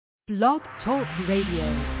Blog Talk Radio.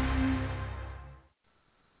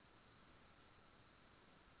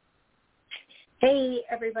 Hey,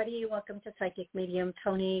 everybody. Welcome to Psychic Medium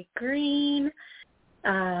Toni Greene,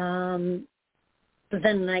 the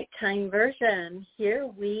nighttime version. Here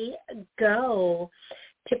we go.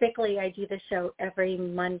 Typically, I do the show every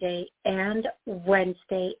Monday and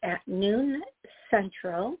Wednesday at noon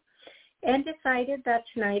Central, and decided that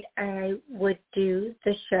tonight I would do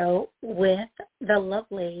the show with the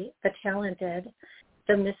lovely, the talented,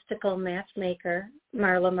 the mystical matchmaker,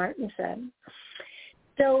 Marla Martenson.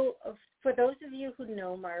 So for those of you who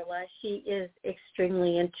know Marla, she is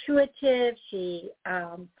extremely intuitive. She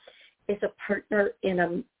is a partner in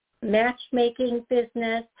a matchmaking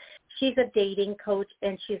business. She's a dating coach,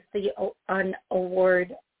 and she's an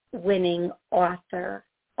award-winning author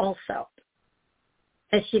also.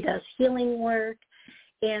 And she does healing work.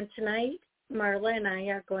 And tonight, Marla and I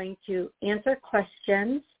are going to answer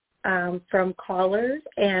questions from callers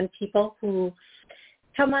and people who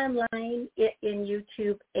come online in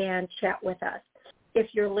YouTube and chat with us.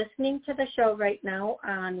 If you're listening to the show right now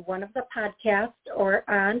on one of the podcasts or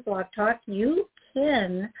on Blog Talk, you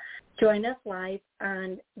can join us live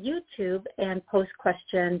on YouTube and post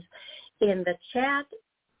questions in the chat.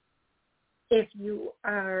 If you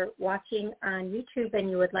are watching on YouTube and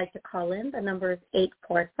you would like to call in, the number is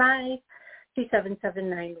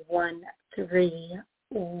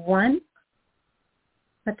 845-277-9131.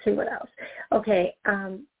 Let's see what else. Okay,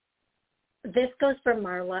 this goes for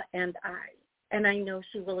Marla and I know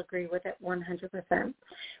she will agree with it 100%.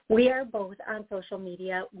 We are both on social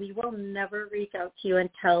media. We will never reach out to you and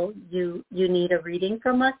tell you you need a reading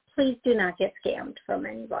from us. Please do not get scammed from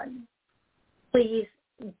anyone. Please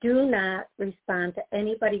do not respond to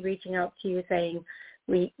anybody reaching out to you saying,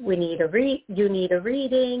 you need a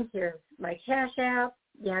reading, here's my Cash App,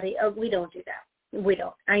 yada. We don't do that. We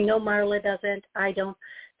don't. I know Marla doesn't. I don't.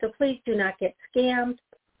 So please do not get scammed.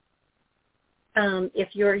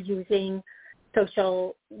 If you're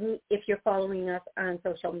following us on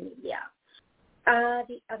social media.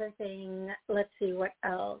 The other thing, let's see what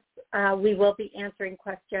else. We will be answering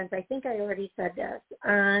questions. I think I already said this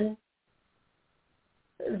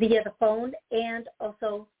via the phone and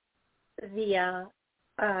also via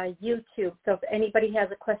YouTube. So if anybody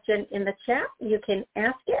has a question in the chat, you can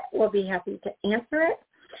ask it. We'll be happy to answer it.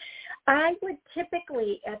 I would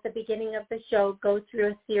typically, at the beginning of the show, go through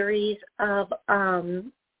a series of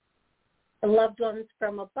loved ones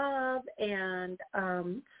from above and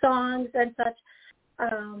songs and such.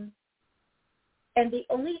 And the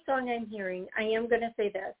only song I'm hearing, I am going to say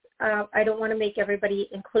this. I don't want to make everybody,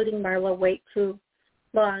 including Marla, wait too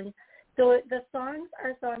long. So the songs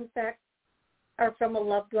are songs that are from a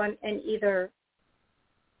loved one, and either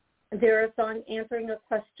they're a song answering a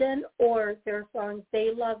question or they're songs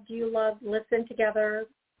they loved, you loved, listened together,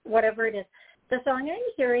 whatever it is. The song I'm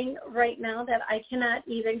hearing right now that I cannot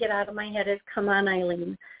even get out of my head is Come On,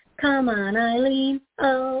 Eileen. Come on, Eileen.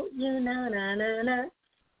 Oh, you know, na, na, na.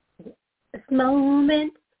 This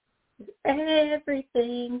moment is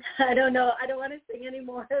everything. I don't know. I don't want to sing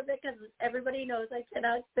anymore because everybody knows I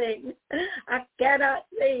cannot sing. I cannot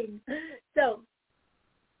sing. So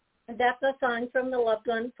that's a song from the loved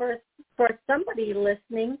one for somebody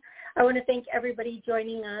listening. I want to thank everybody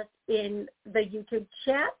joining us in the YouTube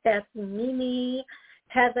chat. That's Mimi,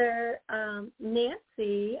 Heather,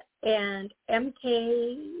 Nancy, and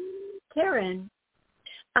MK Karen.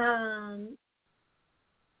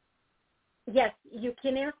 Yes, you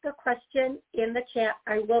can ask a question in the chat.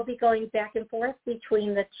 I will be going back and forth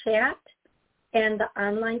between the chat and the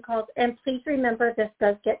online calls. And please remember, this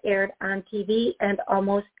does get aired on TV and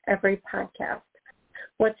almost every podcast.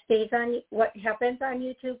 What happens on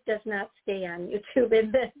YouTube does not stay on YouTube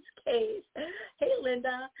in this case. Hey,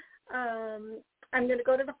 Linda. I'm going to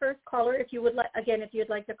go to the first caller. If you'd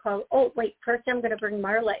like to call. Oh, wait. First, I'm going to bring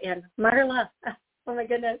Marla in. Marla. Oh, my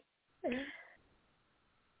goodness.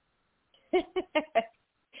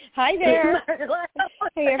 Hi there. Hey, Marla.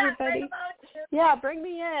 Hey, everybody. Yeah, bring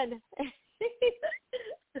me in.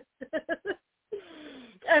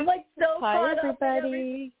 I'm like so Hi, caught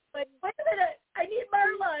everybody. Up. Like, wait a minute. I need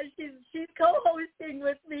Marla. She's co-hosting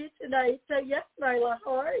with me tonight. So, yes, Marla,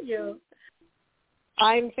 how are you?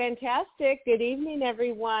 I'm fantastic. Good evening,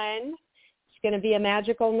 everyone. It's going to be a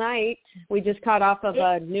magical night. We just caught off of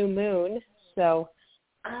a new moon, so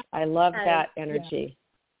I love that energy.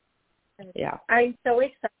 Yeah. I'm so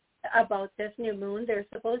excited about this new moon. There's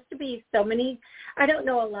supposed to be so many, I don't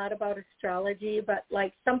know a lot about astrology, but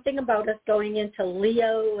like something about us going into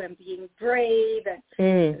Leo and being brave and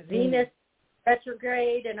Venus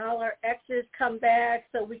retrograde and all our exes come back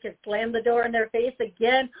so we can slam the door in their face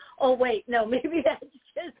again. Oh, wait, no, maybe that's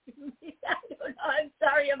just me. I don't know. I'm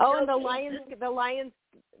sorry. And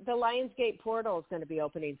the Lionsgate portal is going to be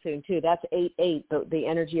opening soon, too. That's 8/8. The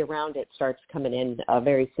energy around it starts coming in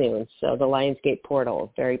very soon. So the Lionsgate portal is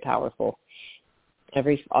very powerful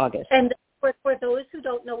every August. And for those who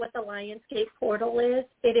don't know what the Lionsgate portal is,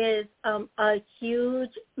 it is a huge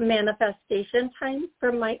manifestation time,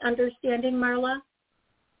 from my understanding, Marla.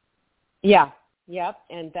 Yeah, yep,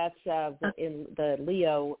 and that's in the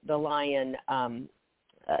Leo, the Lion,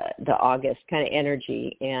 the August kind of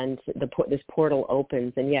energy, and this portal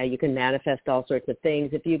opens, and yeah, you can manifest all sorts of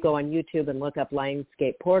things. If you go on YouTube and look up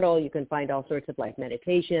Lionsgate portal, you can find all sorts of like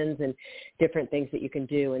meditations and different things that you can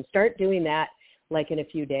do, and start doing that like in a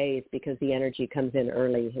few days, because the energy comes in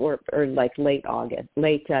early or like late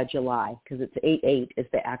July, because it's 8/8 is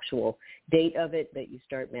the actual date of it that you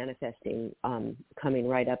start manifesting, coming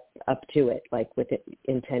right up to it, like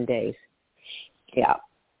in 10 days. Yeah.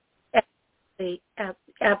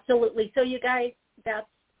 Absolutely. So you guys,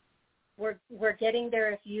 we're getting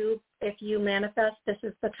there. If you manifest, this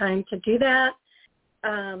is the time to do that.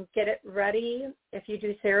 Get it ready. If you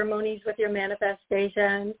do ceremonies with your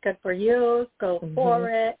manifestation, good for you. Go for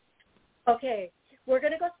it. Okay, we're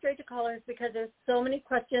going to go straight to callers because there's so many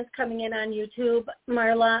questions coming in on YouTube,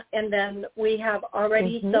 Marla, and then we have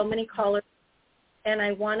already so many callers, and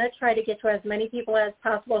I want to try to get to as many people as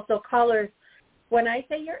possible. So callers, when I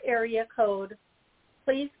say your area code,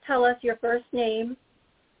 please tell us your first name,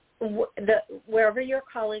 wherever you're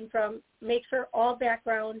calling from. Make sure all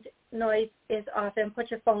background noise is off and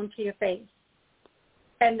put your phone to your face.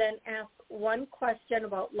 And then ask one question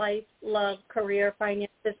about life, love, career,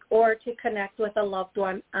 finances, or to connect with a loved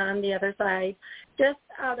one on the other side, just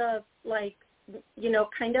out of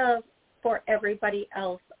kind of for everybody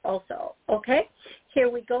else also. Okay? Here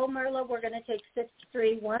we go, Marla. We're going to take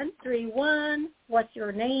 63131. What's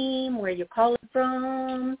your name? Where are you calling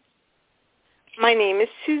from? My name is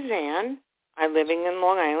Suzanne. I'm living in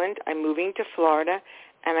Long Island. I'm moving to Florida,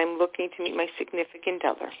 and I'm looking to meet my significant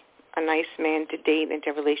other, a nice man to date and to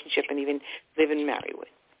have a relationship and even live and marry with.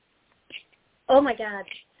 Oh, my God.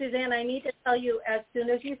 Suzanne, I need to tell you, as soon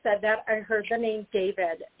as you said that, I heard the name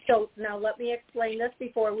David. So now let me explain this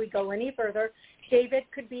before we go any further. David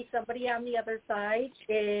could be somebody on the other side,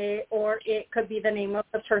 or it could be the name of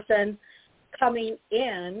the person coming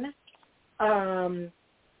in.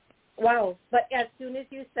 Wow. But as soon as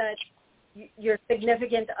you said your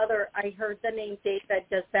significant other, I heard the name David.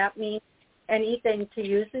 Does that mean anything to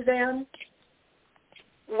you, Suzanne?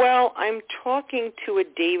 Well, I'm talking to a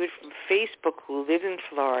David from Facebook who lives in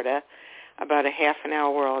Florida, about a half an hour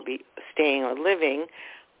where I'll be staying or living.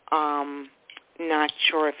 Not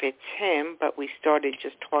sure if it's him, but we started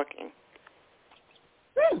just talking.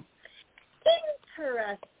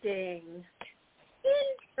 Interesting.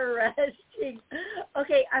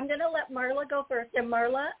 Okay, I'm going to let Marla go first. And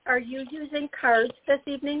Marla, are you using cards this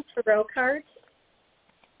evening, tarot cards?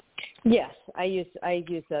 Yes, I use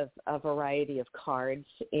a variety of cards,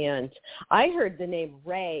 and I heard the name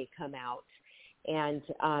Ray come out, and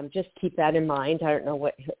just keep that in mind. I don't know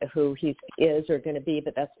who he is or going to be,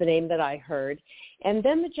 but that's the name that I heard. And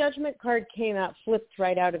then the Judgment card came out, flipped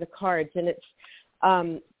right out of the cards, and it's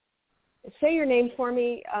say your name for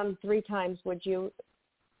me 3 times, would you?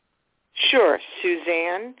 Sure,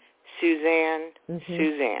 Suzanne, Suzanne.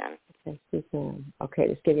 Okay, Suzanne. Okay,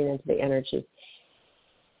 just getting into the energy.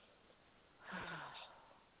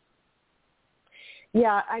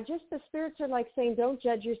 Yeah, the spirits are like saying, don't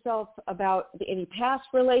judge yourself about any past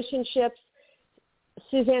relationships.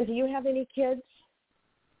 Suzanne, do you have any kids?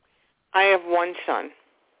 I have one son.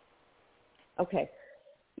 Okay.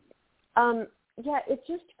 Yeah, it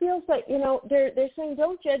just feels like, they're saying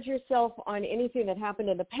don't judge yourself on anything that happened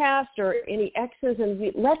in the past or any exes, and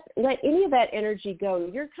let any of that energy go.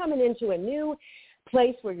 You're coming into a new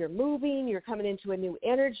place where you're moving. You're coming into a new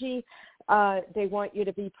energy. They want you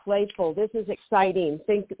to be playful. This is exciting.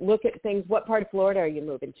 Look at things. What part of Florida are you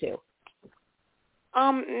moving to?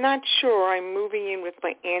 Not sure. I'm moving in with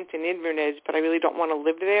my aunt in Inverness, but I really don't want to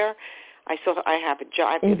live there. I have a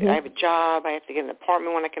job. I have a job. I have to get an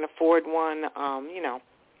apartment when I can afford one. I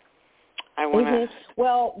want to.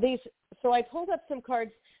 Well, so I pulled up some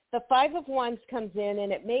cards. The 5 of Wands comes in,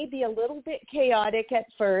 and it may be a little bit chaotic at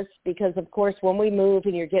first because, of course, when we move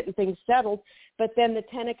and you're getting things settled, but then the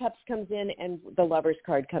 10 of Cups comes in and the Lover's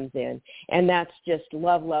card comes in, and that's just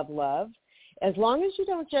love, love, love. As long as you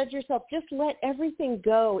don't judge yourself, just let everything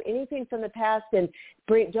go, anything from the past, and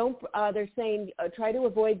they're saying try to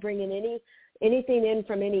avoid bringing anything in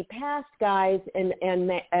from any past guys and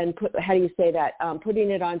put, how do you say that,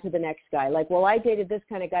 putting it onto the next guy. Like, well, I dated this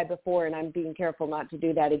kind of guy before, and I'm being careful not to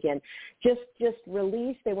do that again. Just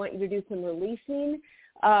release. They want you to do some releasing,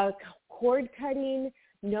 cord cutting,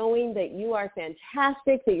 knowing that you are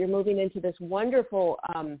fantastic, that you're moving into this wonderful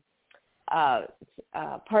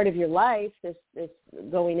part of your life, this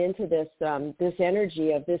going into this this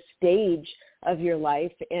energy of this stage of your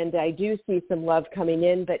life. And I do see some love coming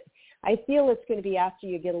in, but I feel it's going to be after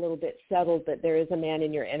you get a little bit settled, but there is a man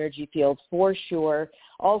in your energy field for sure.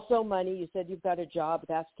 Also money. You said you've got a job.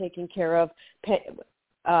 That's taken care of.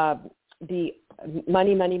 The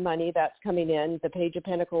money that's coming in, the Page of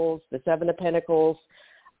Pentacles, the Seven of Pentacles.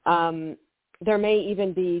 There may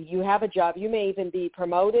even be, you have a job, you may even be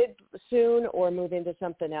promoted soon or move into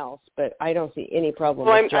something else, but I don't see any problem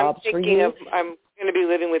with jobs for you. I'm going to be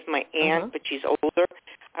living with my aunt, but she's older.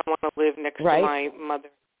 I want to live next to my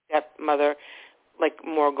stepmother, like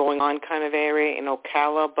more going on kind of area in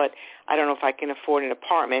Ocala, but I don't know if I can afford an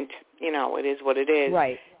apartment. You know, it is what it is.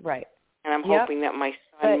 Right. And I'm hoping that my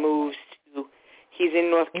son moves to, he's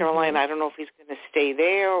in North Carolina. I don't know if he's going to stay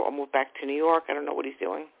there or move back to New York. I don't know what he's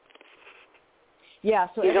doing. Yeah,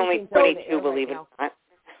 so he's only 32, believe it or not.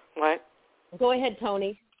 What? Go ahead,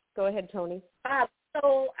 Toni. So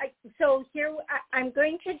here I'm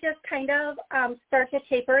going to just kind of start to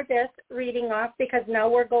taper this reading off because now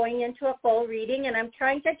we're going into a full reading, and I'm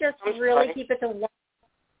trying to just really keep it to one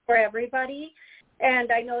for everybody.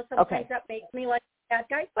 And I know sometimes that makes me like a bad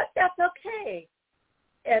guy, but that's okay.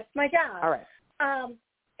 It's my job. All right.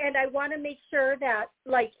 And I want to make sure that,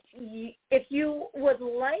 like, if you would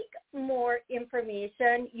like more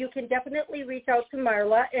information, you can definitely reach out to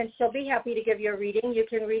Marla, and she'll be happy to give you a reading. You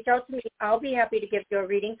can reach out to me. I'll be happy to give you a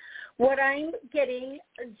reading. What I'm getting,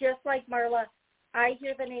 just like Marla, I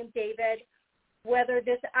hear the name David.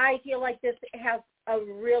 I feel like this has a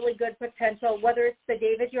really good potential, whether it's the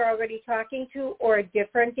David you're already talking to or a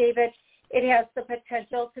different David, it has the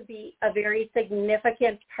potential to be a very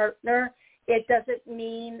significant partner. It doesn't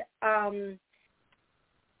mean, I'm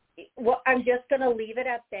just going to leave it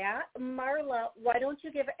at that. Marla, why don't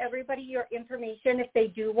you give everybody your information if they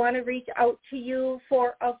do want to reach out to you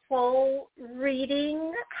for a full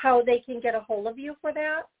reading, how they can get a hold of you for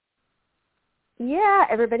that? Yeah,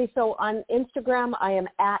 everybody. So on Instagram, I am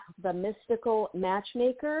at The Mystical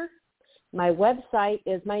Matchmaker. My website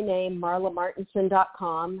is my name,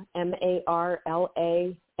 marlamartenson.com,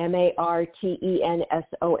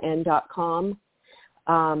 MarlaMartenson.com.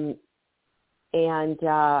 And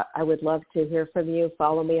I would love to hear from you.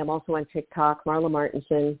 Follow me. I'm also on TikTok, Marla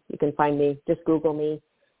Martenson. You can find me. Just Google me.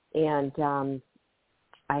 And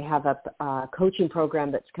I have a coaching program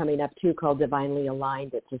that's coming up, too, called Divinely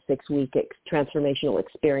Aligned. It's a 6-week transformational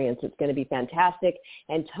experience. It's going to be fantastic.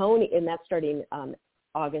 And Toni, and that's starting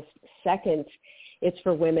August 2nd. It's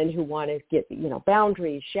for women who want to get,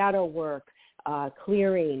 boundaries, shadow work,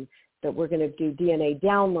 clearing, that we're going to do DNA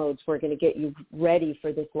downloads. We're going to get you ready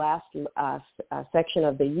for this last section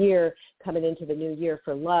of the year, coming into the new year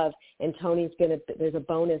for love. And there's a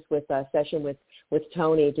bonus with a session with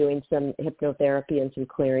Toni doing some hypnotherapy and some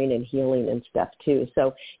clearing and healing and stuff too.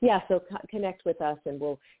 So connect with us and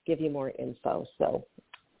we'll give you more info. So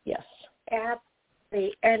yes.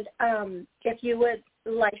 Absolutely. And if you would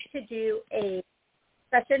like to do a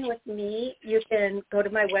session with me, you can go to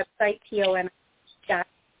my website,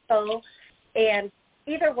 TON.info, and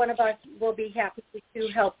either one of us will be happy to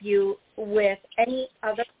help you with any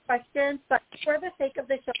other questions. But for the sake of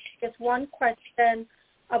the show, just one question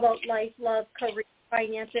about life, love, career,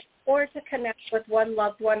 finances, or to connect with one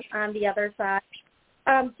loved one on the other side.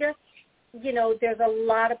 There's a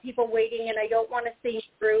lot of people waiting, and I don't want to seem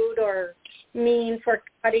rude or mean for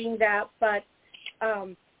cutting that, but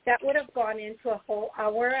that would have gone into a whole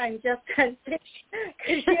hour. I'm just because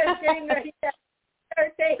you're getting ready to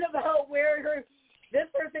start saying about where this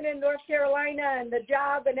person in North Carolina and the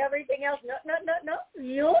job and everything else.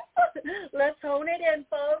 No. Let's hone it in,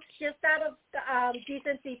 folks, just out of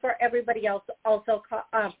decency for everybody else also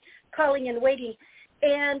calling and waiting.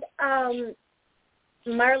 And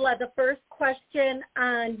Marla, the first question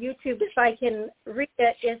on YouTube, if I can read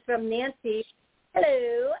it, is from Nancy.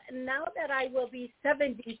 Hello. Now that I will be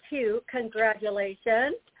 72,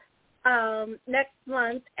 congratulations, next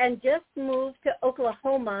month, and just moved to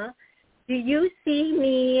Oklahoma, do you see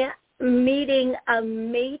me meeting a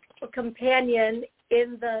mate or companion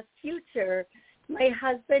in the future? My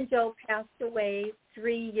husband, Joe, passed away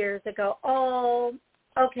 3 years ago. Oh,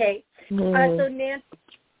 okay. So Nancy wants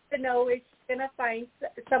to know if she's going to find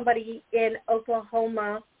somebody in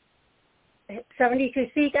Oklahoma 72.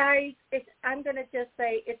 See, guys, I'm going to just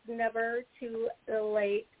say it's never too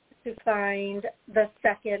late to find the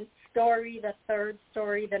second story, the third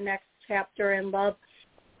story, the next chapter in love.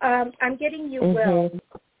 I'm getting you will.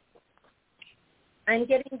 I'm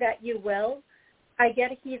getting that you will. I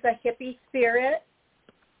get he's a hippie spirit.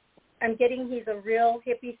 I'm getting he's a real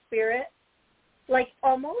hippie spirit, like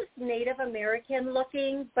almost Native American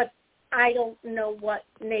looking, but I don't know what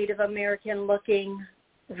Native American looking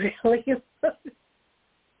really looks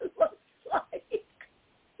like.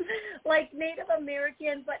 Like Native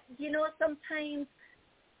American, but sometimes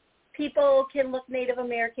people can look Native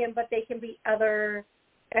American, but they can be other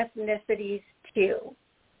ethnicities too.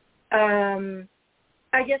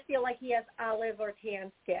 I just feel like he has olive or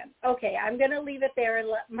tan skin. Okay, I'm going to leave it there and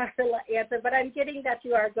let Marla answer, but I'm getting that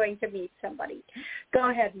you are going to meet somebody. Go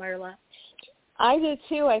ahead, Marla. I do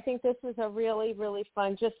too. I think this is a really, really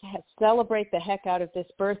fun, just to celebrate the heck out of this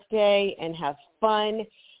birthday and have fun.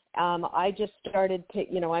 I just started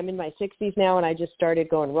I'm in my 60s now, and I just started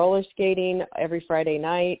going roller skating every Friday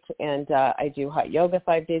night, and I do hot yoga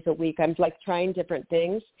 5 days a week. I'm like trying different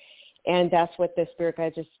things, and that's what the spirit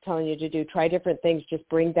guide is telling you to do. Try different things. Just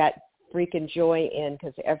bring that freaking joy in,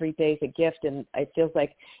 because every day is a gift, and it feels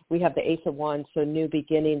like we have the Ace of Wands, so new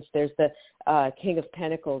beginnings. There's the King of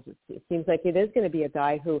Pentacles. It seems like it is going to be a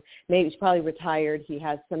guy who maybe he's probably retired. He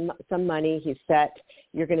has some money. He's set.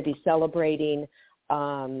 You're going to be celebrating.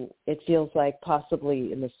 It feels like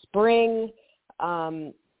possibly in the spring.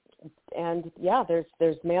 And yeah,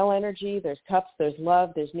 there's male energy, there's cups, there's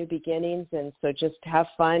love, there's new beginnings. And so just have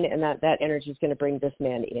fun, and that energy is going to bring this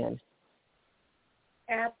man in.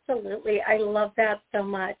 Absolutely. I love that so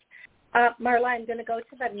much. Marla, I'm going to go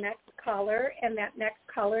to the next caller, and that next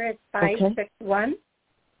caller is 561. Okay.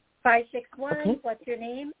 561, okay. What's your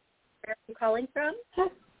name? Where are you calling from?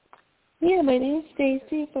 Yeah, my name is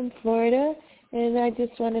Stacy from Florida, and I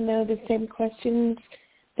just want to know the same questions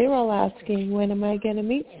they're all asking. When am I going to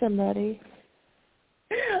meet somebody?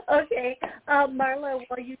 Okay. Marla,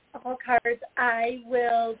 while you call cards, I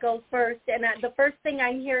will go first. And the first thing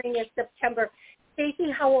I'm hearing is September.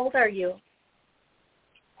 Stacy, how old are you?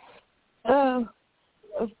 I'm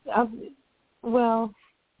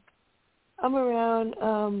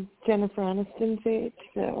around Jennifer Aniston's age,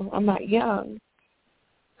 so I'm not young.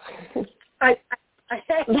 I'm sorry. I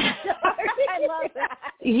love that.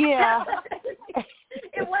 Yeah.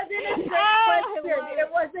 It wasn't a trick question. It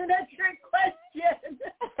wasn't a trick question.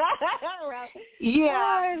 Yeah,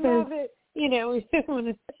 I love it. We just want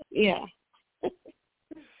to, yeah.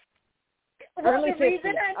 Well, early the 50s.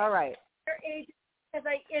 reason I'm all right. your age is because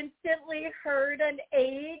I instantly heard an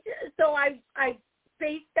age, so I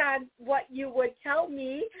based on what you would tell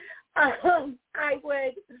me, I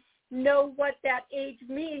would know what that age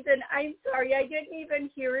means. And I'm sorry, I didn't even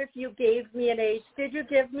hear if you gave me an age. Did you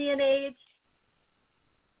give me an age?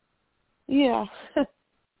 Yeah.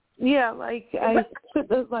 Yeah, like I put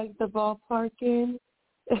the ballpark in.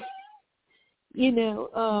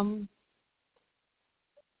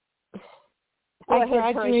 I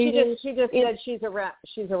graduated. She just said she's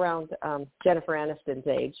around Jennifer Aniston's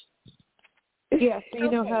age. Yes, so you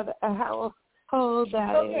know how old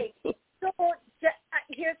that is. Okay, so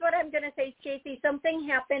here's what I'm going to say, Stacey. Something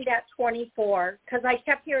happened at 24, because I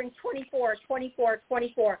kept hearing 24, 24,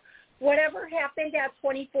 24. Whatever happened at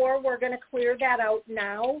 24, we're going to clear that out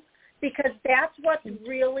now, because that's what's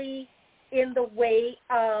really in the way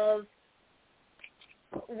of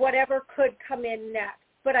whatever could come in next.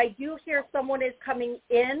 But I do hear someone is coming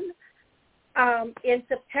in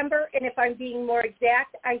September, and if I'm being more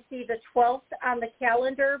exact, I see the 12th on the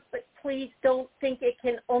calendar, but please don't think it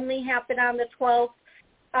can only happen on the 12th.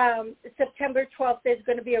 September 12th is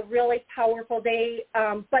going to be a really powerful day,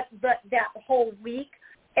 but that whole week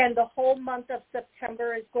and the whole month of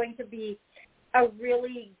September is going to be a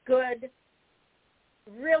really good,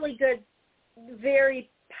 very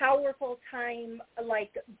powerful time,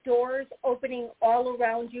 like doors opening all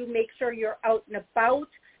around you. Make sure you're out and about,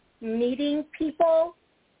 meeting people.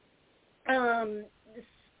 And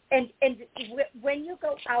when you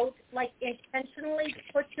go out, like intentionally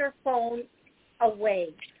put your phone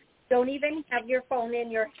away. Don't even have your phone in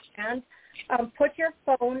your hand. Put your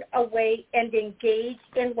phone away and engage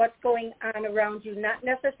in what's going on around you, not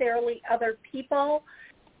necessarily other people.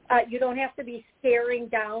 You don't have to be staring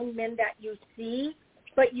down men that you see,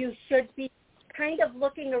 but you should be kind of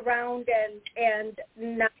looking around and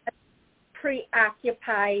not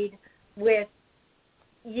preoccupied with,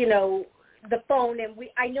 the phone. And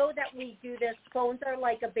I know that we do this. Phones are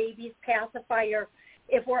like a baby's pacifier.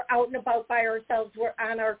 If we're out and about by ourselves, we're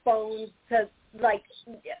on our phones to, like,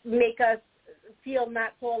 make us feel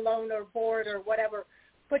not so alone or bored or whatever,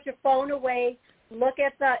 put your phone away, look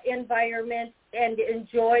at the environment, and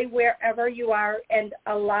enjoy wherever you are and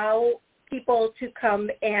allow people to come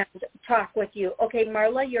and talk with you. Okay,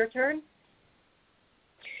 Marla, your turn.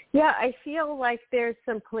 Yeah, I feel like there's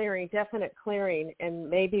some clearing, definite clearing, and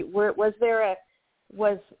maybe were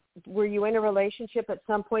you in a relationship at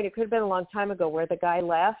some point? It could have been a long time ago where the guy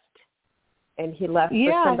left and he left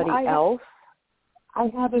for somebody else. I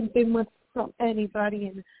haven't been with anybody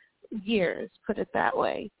in years, put it that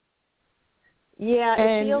way. Yeah,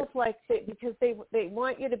 it feels like because they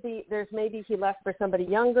want you to be, there's maybe he left for somebody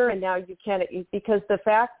younger and now you can't, because the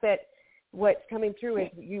fact that what's coming through is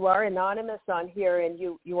you are anonymous on here and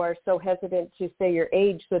you are so hesitant to say your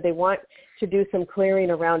age, so they want to do some clearing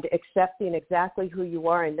around accepting exactly who you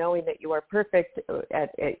are and knowing that you are perfect at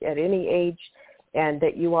any age and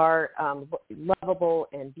that you are lovable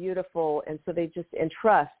and beautiful, and so they just, and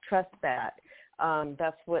trust that.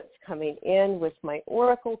 That's what's coming in with my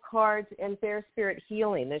oracle cards and their spirit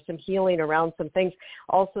healing. There's some healing around some things.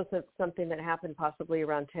 Also, something that happened possibly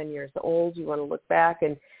around 10 years old. You want to look back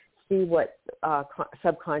and see what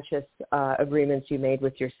subconscious agreements you made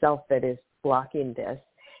with yourself that is blocking this.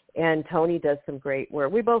 And Toni does some great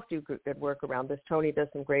work. We both do good work around this. Toni does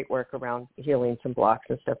some great work around healing some blocks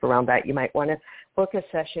and stuff around that. You might want to book a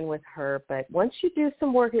session with her. But once you do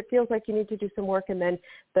some work, it feels like you need to do some work, and then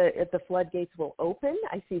the floodgates will open.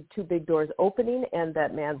 I see 2 big doors opening, and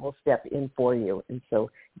that man will step in for you. And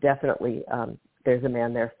so definitely there's a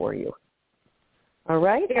man there for you. All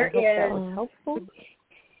right? I hope that was helpful.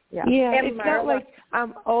 Yeah, it's not like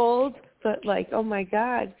I'm old, but like, oh, my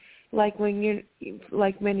God. Like when you're,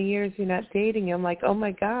 like many years you're not dating, I'm like, oh,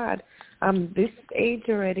 my God, I'm this age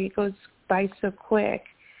already. It goes by so quick.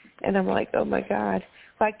 And I'm like, oh, my God.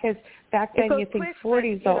 Because back then you think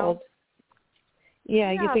 40's old.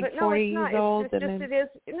 Yeah, you think 40 years old. It is.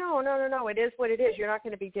 No. It is what it is. You're not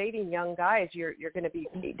going to be dating young guys. You're going to be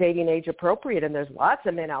dating age appropriate. And there's lots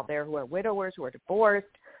of men out there who are widowers, who are divorced,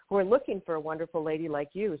 who are looking for a wonderful lady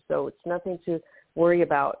like you. So it's nothing to worry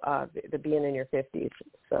about the being in your 50s.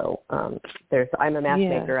 So I'm a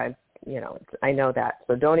matchmaker. Yeah. I know that.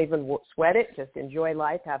 So don't even sweat it. Just enjoy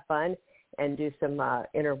life, have fun, and do some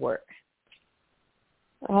inner work.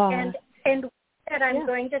 And that I'm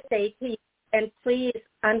going to say to you, and please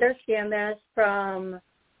understand this from,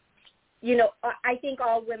 I think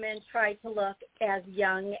all women try to look as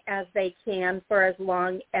young as they can for as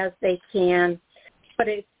long as they can, but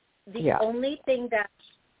it's the only thing that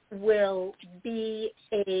will be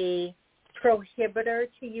a prohibitor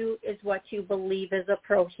to you is what you believe is a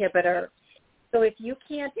prohibitor. So if you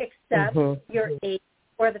can't accept your age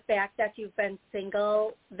or the fact that you've been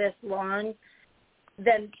single this long,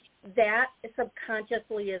 then that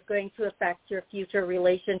subconsciously is going to affect your future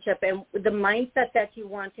relationship. And the mindset that you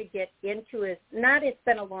want to get into is not, it's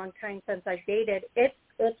been a long time since I've dated.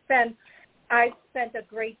 I've spent a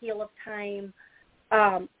great deal of time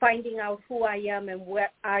finding out who I am and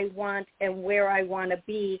what I want and where I want to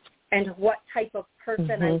be and what type of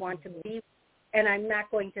person I want to be. And I'm not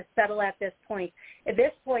going to settle at this point. At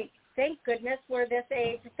this point, thank goodness we're this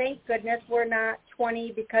age. Thank goodness we're not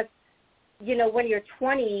 20, because, when you're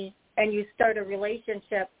 20 and you start a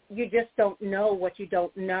relationship, you just don't know what you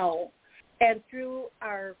don't know. And through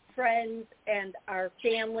our friends and our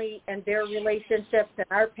family and their relationships and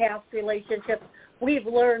our past relationships, we've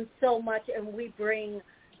learned so much, and we bring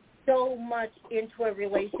so much into a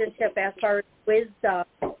relationship as far as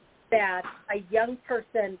wisdom that a young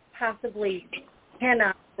person possibly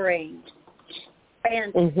cannot bring.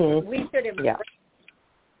 And we should embrace. Yeah.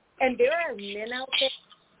 And there are men out there.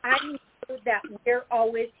 I know that we're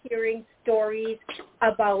always hearing stories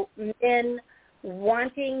about men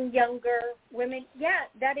wanting younger women. Yeah,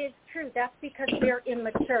 that is true. That's because they're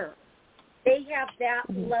immature. They have that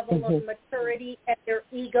level of maturity, and their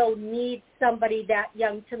ego needs somebody that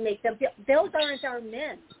young to make them feel. Those aren't our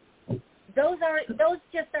men. Those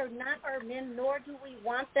just are not our men, nor do we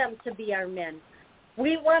want them to be our men.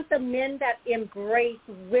 We want the men that embrace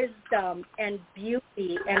wisdom and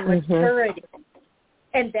beauty and maturity.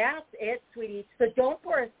 And that's it, sweetie. So don't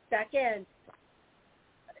for a second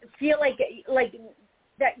feel like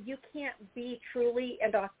that you can't be truly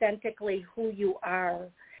and authentically who you are,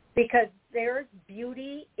 because there's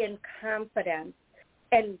beauty in confidence.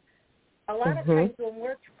 And a lot of times when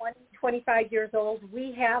we're 20, 25 years old,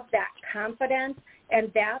 we have that confidence,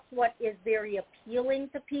 and that's what is very appealing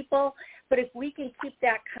to people. But if we can keep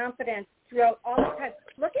that confidence throughout all the time,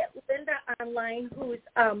 look at Linda online, who's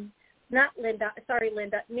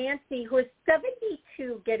Nancy, who is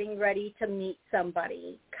 72, getting ready to meet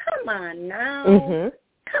somebody. Come on now.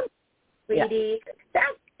 Come on, sweetie.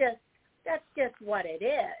 Yeah. That's just what it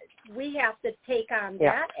is. We have to take on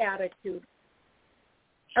that attitude.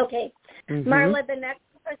 Okay. Marla, the next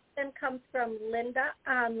question comes from Linda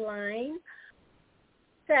online.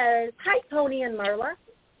 Says, hi, Toni and Marla.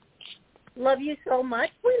 Love you so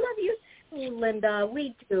much. We love you too, Linda.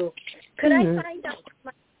 We do. Could I find out if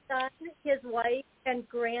my son, his wife, and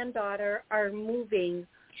granddaughter are moving?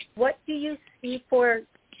 What do you see for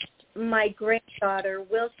my granddaughter?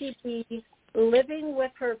 Will she be living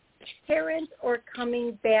with her parents or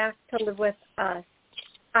coming back to live with us?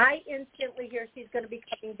 I instantly hear she's going to be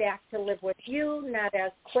coming back to live with you, not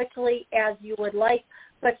as quickly as you would like,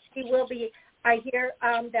 but she will be. I hear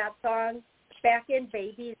that song, Back in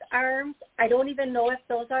Baby's Arms. I don't even know if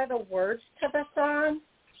those are the words to the song.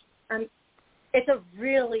 It's a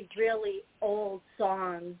really, really old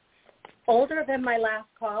song, older than my last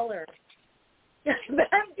caller. I'm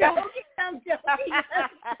joking. I'm joking.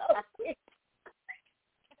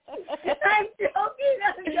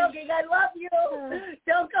 I love you.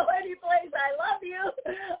 Don't go anyplace. I love you.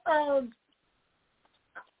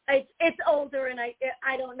 It's older, and I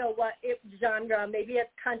don't know what genre. Maybe it's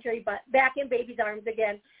country, but Back in Baby's Arms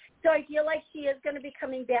again. So I feel like she is going to be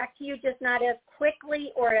coming back to you, just not as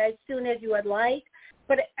quickly or as soon as you would like.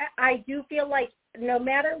 But I do feel like no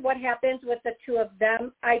matter what happens with the two of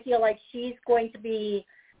them, I feel like she's going to be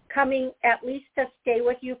coming at least to stay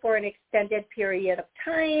with you for an extended period of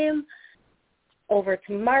time. Over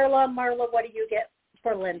to Marla. Marla, what do you get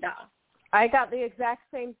for Linda? I got the exact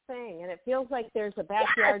same thing, and it feels like there's a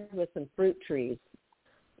backyard with some fruit trees.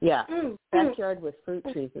 Yeah, backyard with fruit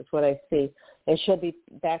trees is what I see. And she'll be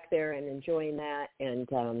back there and enjoying that, and,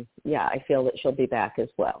 I feel that she'll be back as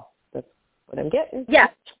well. That's what I'm getting.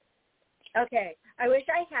 Yes. Okay. I wish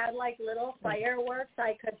I had, little fireworks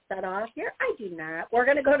I could set off here. I do not. We're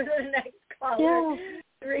going to go to the next caller.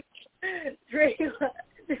 Yeah.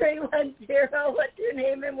 310. What's your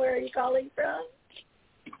name and where are you calling from?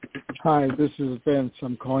 Hi, this is Vince.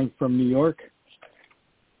 I'm calling from New York.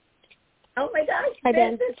 Oh, my gosh. Hi,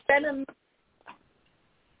 Vince, it's been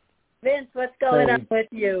Vince, what's going on with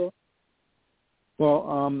you?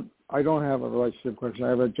 Well, I don't have a relationship question. I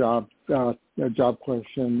have a job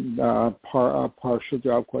question, partial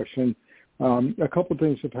job question. A couple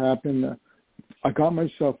things have happened. I got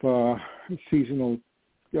myself a seasonal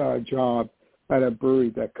job at a brewery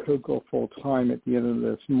that could go full time at the end of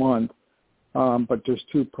this month. But there's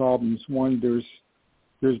two problems. One,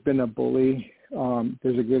 there's been a bully.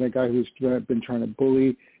 There's again a guy who's been trying to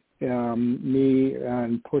bully me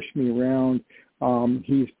and push me around.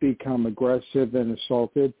 He's become aggressive and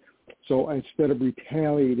assaulted. So instead of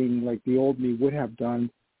retaliating like the old me would have done,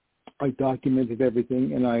 I documented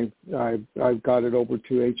everything and I've got it over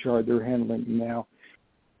to HR. They're handling it now.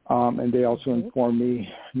 And they also informed me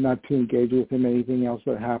not to engage with him. Anything else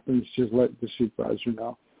that happens, just let the supervisor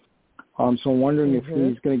know. So I'm wondering if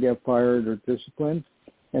he's going to get fired or disciplined.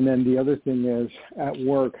 And then the other thing is, at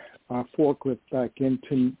work, forklift backed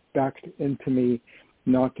into me,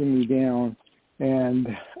 knocking me down, and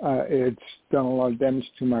it's done a lot of damage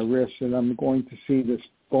to my wrist. And I'm going to see this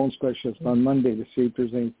bone specialist on Monday to see if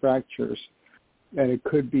there's any fractures. And it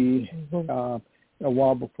could be a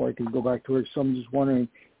while before I can go back to work. So I'm just wondering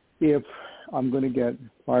if I'm going to get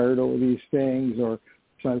fired over these things or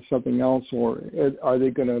something else, or are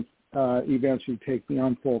they going to eventually take me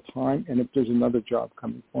on full time, and if there's another job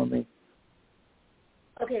coming for me.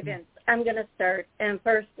 Okay, Vince, I'm going to start. And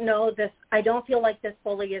first, no, I don't feel like this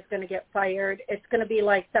bully is going to get fired. It's going to be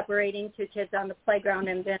like separating two kids on the playground.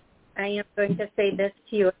 And then I am going to say this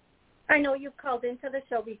to you. I know you've called into the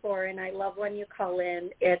show before, and I love when you call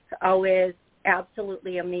in. It's always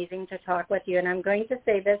absolutely amazing to talk with you. And I'm going to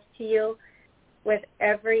say this to you with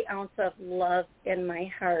every ounce of love in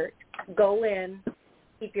my heart. Go in,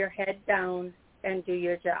 keep your head down, and do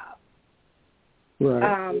your job.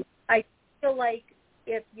 Right. I feel like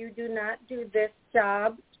if you do not do this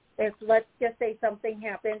job, if let's just say something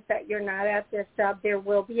happens that you're not at this job, there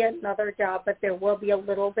will be another job, but there will be a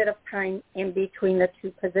little bit of time in between the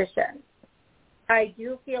two positions. I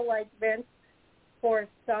do feel like, Vince, for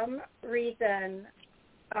some reason,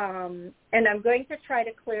 and I'm going to try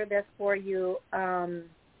to clear this for you.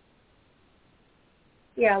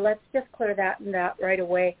 Let's just clear that and that right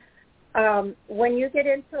away. When you get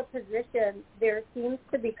into a position, there seems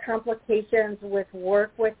to be complications with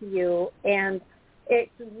work with you, and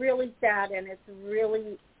it's really sad and it's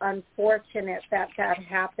really unfortunate that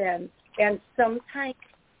happens. And sometimes,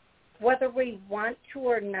 whether we want to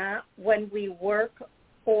or not, when we work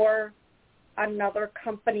for another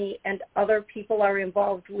company and other people are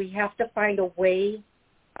involved, we have to find a way,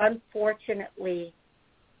 unfortunately,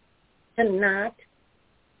 to not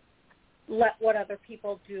let what other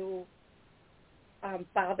people do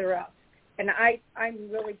bother us. And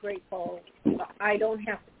I'm really grateful. I don't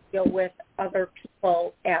have to deal with other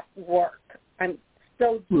people at work. I'm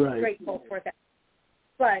so grateful for that.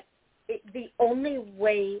 But the only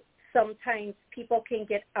way sometimes people can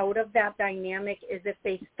get out of that dynamic is if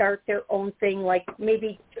they start their own thing, like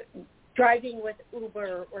maybe driving with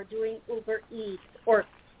Uber or doing Uber Eats or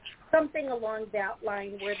something along that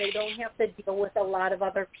line where they don't have to deal with a lot of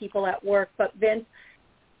other people at work. But Vince,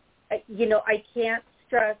 I can't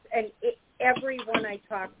stress, and everyone I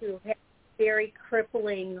talk to has very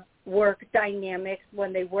crippling work dynamics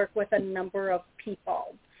when they work with a number of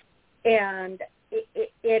people. And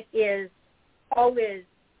it is always,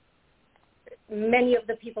 many of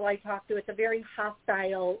the people I talk to, it's a very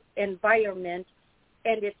hostile environment,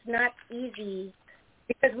 and it's not easy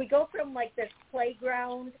because we go from like this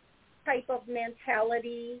playground type of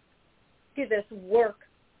mentality to this work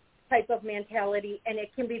type of mentality, and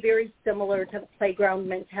it can be very similar to the playground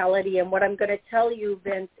mentality. And what I'm going to tell you,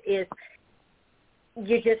 Vince, is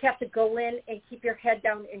you just have to go in and keep your head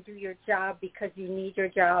down and do your job because you need your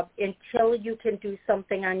job until you can do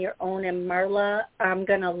something on your own. And Marla, I'm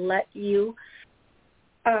going to let you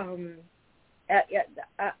answer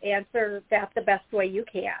that the best way you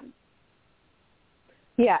can.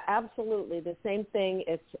 Yeah, absolutely. The same thing.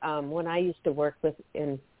 It's when I used to work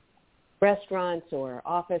in restaurants or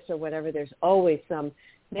office or whatever, there's always some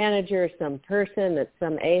manager, some person that's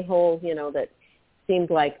some a-hole, that seems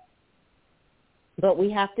like. But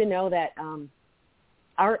we have to know that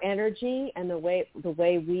our energy and the way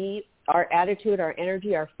our attitude, our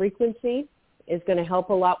energy, our frequency is going to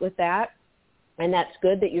help a lot with that. And that's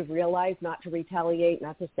good that you've realized not to retaliate,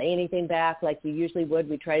 not to say anything back like you usually would.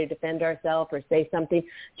 We try to defend ourselves or say something.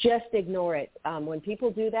 Just ignore it. When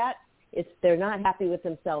people do that, they're not happy with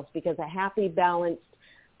themselves, because a happy, balanced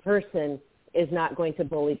person is not going to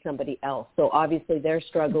bully somebody else. So obviously they're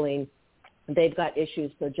struggling. They've got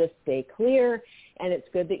issues, so just stay clear. And it's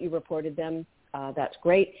good that you reported them. That's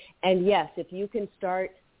great. And yes, if you can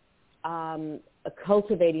start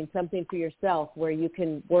cultivating something for yourself where you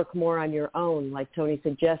can work more on your own, like Toni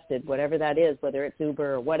suggested, whatever that is, whether it's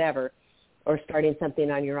Uber or whatever, or starting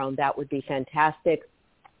something on your own, that would be fantastic.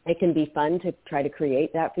 It can be fun to try to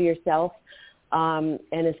create that for yourself. And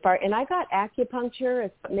I got acupuncture,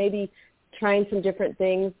 maybe trying some different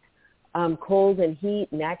things, cold and heat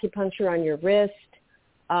and acupuncture on your wrist.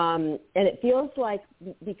 And it feels like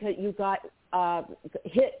because you got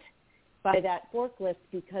hit by that forklift,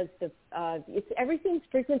 because everything's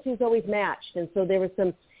frequency is always matched, and so there was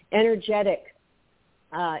some energetic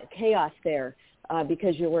chaos there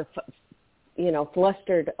because you were,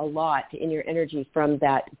 flustered a lot in your energy from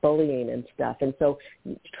that bullying and stuff. And so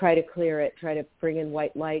try to clear it, try to bring in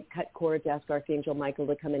white light, cut cords, ask Archangel Michael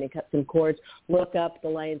to come in and cut some cords, look up the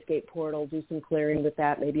Lionsgate portal, do some clearing with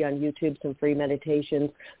that, maybe on YouTube, some free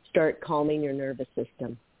meditations, start calming your nervous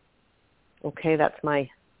system. Okay, that's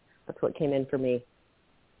what came in for me.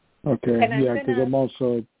 Okay, because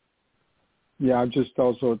I'm just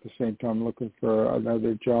also at the same time looking for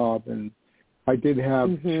another job, and I did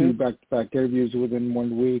have two back-to-back interviews within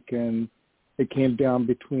 1 week, and it came down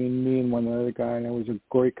between me and one other guy, and it was a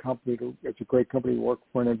great company to work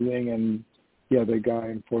for and everything, and the other guy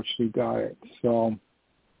unfortunately got it. So,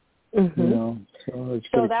 so it's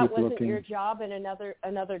so good to that keep wasn't looking. your job, and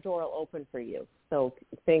another door will open for you. So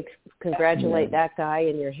congratulate that guy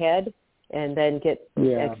in your head, and then get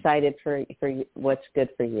excited for what's good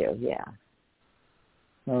for you. Yeah.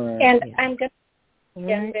 All right. And I'm going to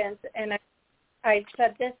again, Vince, and I've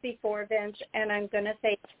said this before, Vince, and I'm going to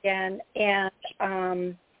say it again,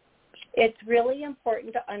 and it's really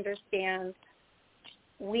important to understand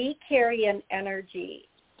we carry an energy,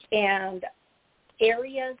 and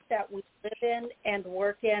areas that we live in and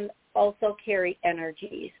work in also carry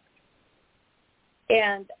energies.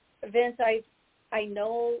 And Vince, I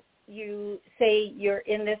know you say you're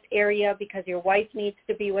in this area because your wife needs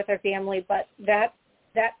to be with her family, but that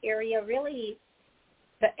area really,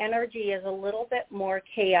 the energy is a little bit more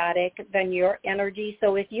chaotic than your energy.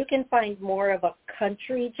 So if you can find more of a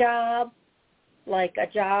country job, like a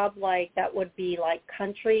job like that would be like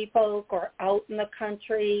country folk or out in the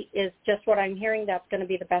country, is just what I'm hearing. That's going to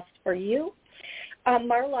be the best for you.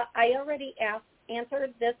 Marla, I already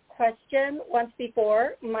answered this question once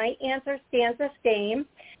before. My answer stands the same.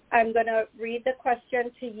 I'm going to read the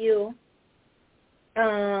question to you.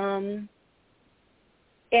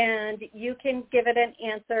 And you can give it an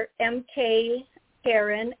answer. MK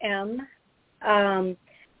Karen M. I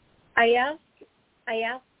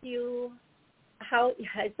asked you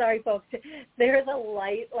sorry folks, there's a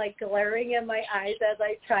light like glaring in my eyes as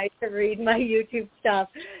I try to read my YouTube stuff.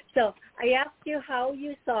 So I asked you how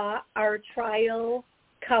you saw our trial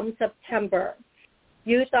come September.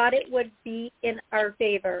 You thought it would be in our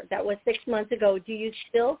favor. That was 6 months ago. Do you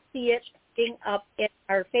still see it being up in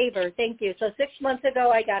our favor? Thank you. So 6 months ago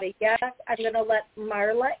I got a yes. I'm going to let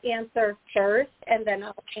Marla answer first, and then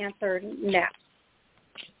I'll answer next.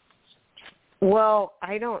 Well,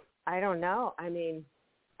 I don't know. I mean,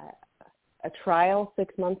 a trial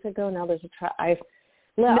 6 months ago. Now there's a trial.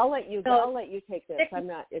 I'll let you take this. I'm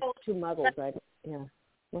not. It's too muddled. Yeah.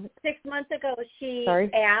 What? 6 months ago, she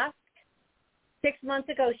Sorry? asked. 6 months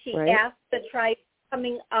ago, she right. asked the trial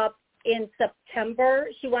coming up in September.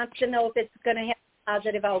 She wants to know if it's going to have a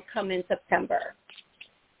positive outcome in September.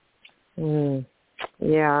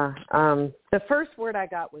 Yeah. The first word I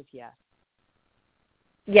got was yes.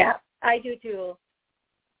 Yeah, I do too.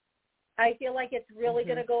 I feel like it's really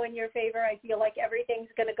going to go in your favor. I feel like everything's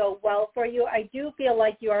going to go well for you. I do feel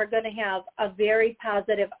like you are going to have a very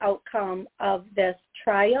positive outcome of this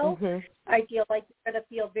trial. I feel like you're going to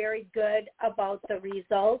feel very good about the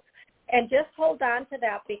results. And just hold on to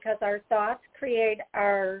that, because our thoughts create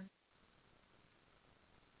our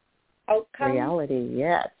outcome. Reality,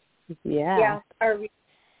 yes. Yeah. Yes,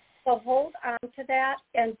 so hold on to that,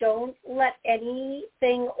 and don't let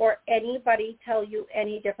anything or anybody tell you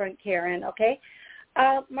any different, Karen, okay?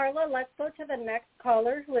 Marla, let's go to the next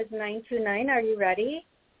caller, who is 929. Are you ready?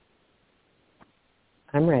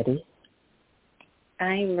 I'm ready.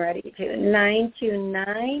 I'm ready too.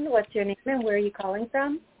 929, what's your name and where are you calling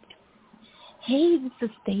from? Hey, this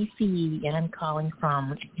is Stacy, and I'm calling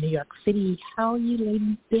from New York City. How are you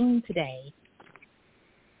ladies doing today?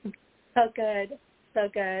 So good. So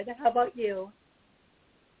good. How about you?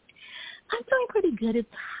 I'm doing pretty good. It's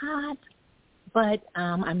hot, but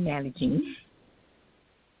I'm managing.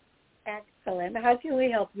 Excellent. How can we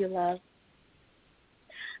help you, love?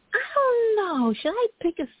 I don't know. Should I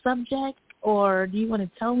pick a subject, or do you want to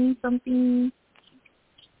tell me something?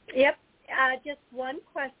 Yep. Just one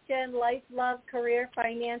question: life, love, career,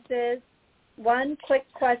 finances. One quick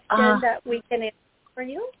question that we can answer for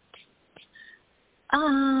you.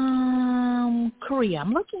 Career.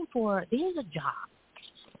 I'm looking for. There's a job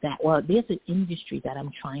there's an industry that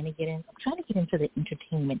I'm trying to get in. I'm trying to get into the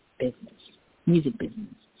entertainment business, music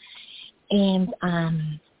business, and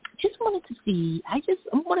just wanted to see.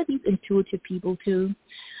 I'm one of these intuitive people too.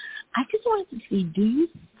 I just wanted to see. Do you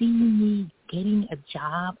see me getting a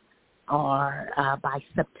job, or by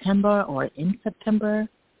September, or in September,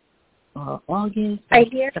 or August,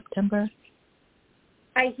 or September?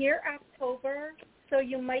 I hear October. So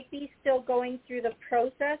you might be still going through the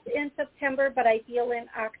process in September, but I feel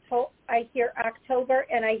I hear October,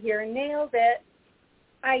 and I hear nailed it.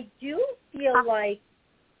 I do feel like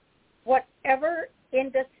whatever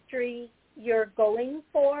industry you're going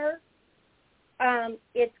for,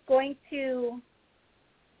 it's going to,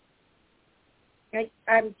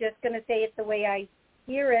 I'm just going to say it the way I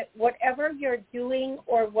hear it, whatever you're doing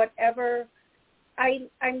or whatever, I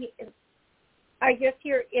just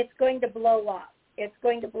hear it's going to blow up. It's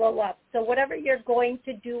going to blow up. So whatever you're going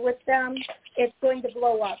to do with them, it's going to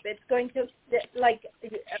blow up. It's going to, like,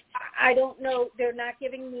 I don't know. They're not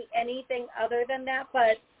giving me anything other than that,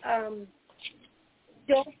 but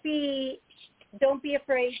don't be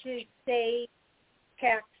afraid to say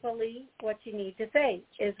tactfully what you need to say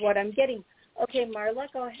is what I'm getting. Okay, Marla,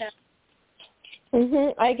 go ahead.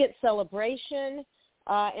 I get celebration.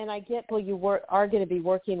 And I get, well, you are going to be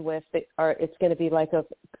working with, it's going to be like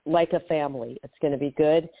a family. It's going to be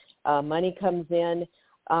good. Money comes in.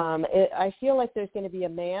 I feel like there's going to be a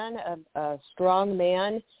man, a strong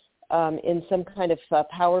man in some kind of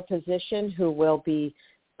power position who will be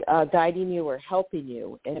guiding you or helping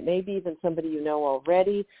you. And it may be even somebody you know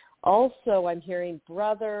already. Also, I'm hearing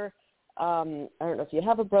brother. I don't know if you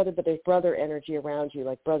have a brother, but there's brother energy around you,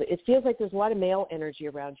 like brother. It feels like there's a lot of male energy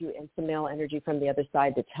around you and some male energy from the other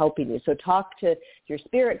side that's helping you. So talk to your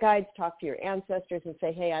spirit guides, talk to your ancestors and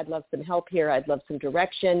say, hey, I'd love some help here. I'd love some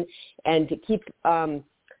direction, and to keep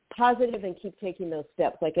positive and keep taking those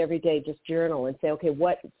steps. Like every day, just journal and say, okay,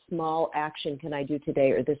 what small action can I do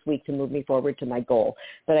today or this week to move me forward to my goal?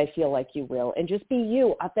 But I feel like you will. And just be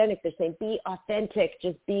you, authentic. They're saying be authentic.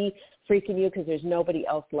 Just be freaking you, because there's nobody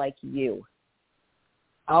else like you.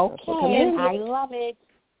 Okay, I love it.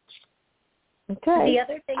 Okay. The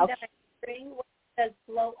other thing that I'm hearing when it says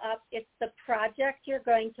blow up, it's the project you're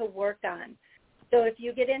going to work on. So if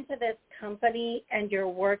you get into this company and you're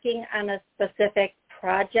working on a specific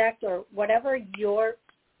project or whatever you're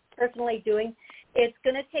personally doing, It's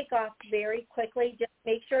going to take off very quickly. Just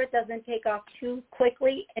make sure it doesn't take off too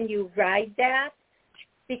quickly and you ride that,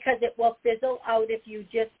 because it will fizzle out if you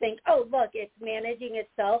just think, oh, look, it's managing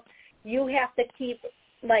itself. You have to keep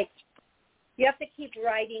riding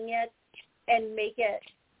it and make it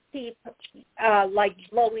keep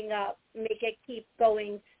blowing up, make it keep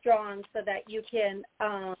going strong so that you can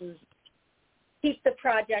keep the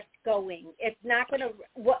project going. It's not going to,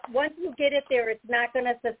 once you get it there, it's not going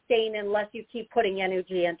to sustain unless you keep putting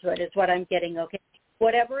energy into it, is what I'm getting, okay?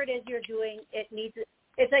 Whatever it is you're doing, it's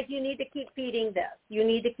like you need to keep feeding this. You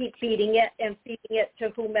need to keep feeding it and feeding it to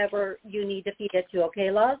whomever you need to feed it to, okay,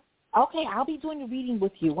 love? Okay, I'll be doing the reading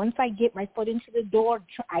with you. Once I get my foot into the door,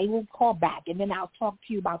 I will call back, and then I'll talk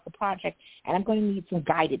to you about the project, and I'm going to need some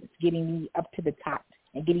guidance getting me up to the top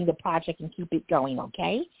and getting the project and keep it going,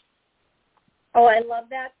 okay? Oh, I love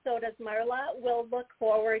that. So does Marla. We'll look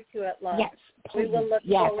forward to it, love. Yes, please. We will look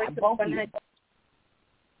forward to it.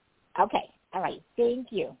 Okay, all right.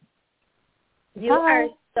 Thank you. You are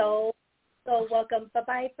so welcome.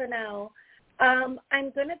 Bye-bye for now. I'm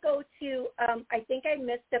going to go to, I think I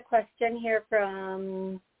missed a question here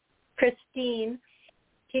from Christine.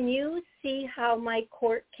 Can you see how my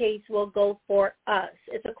court case will go for us?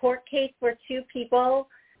 It's a court case for two people.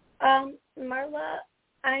 Marla,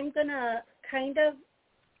 I'm going to kind of,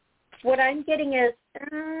 what I'm getting is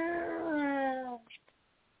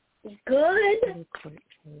good.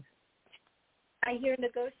 I hear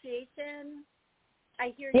negotiation.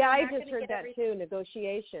 I just heard that too,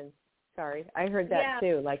 negotiation. Sorry, I heard that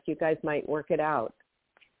too, like you guys might work it out.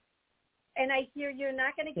 And I hear you're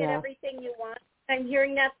not going to get everything you want. I'm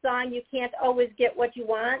hearing that song, you can't always get what you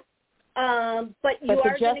want, but you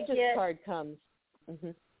are going to get... But the justice card comes.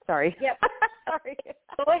 Mm-hmm. Sorry. Yep. Sorry.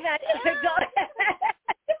 Go ahead.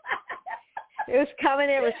 It was coming,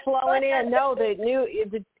 it was flowing in. No, the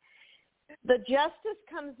justice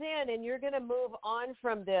comes in, and you're going to move on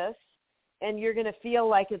from this, and you're going to feel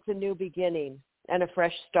like it's a new beginning and a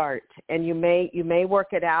fresh start. And you may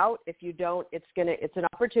work it out. If you don't, it's an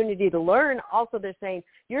opportunity to learn. Also, they're saying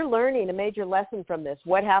you're learning a major lesson from this.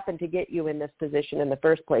 What happened to get you in this position in the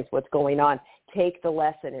first place? What's going on? Take the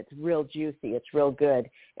lesson. It's real juicy. It's real good.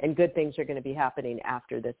 And good things are going to be happening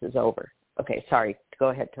after this is over. Okay, sorry. Go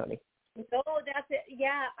ahead, Toni. No, that's it.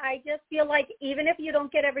 Yeah, I just feel like even if you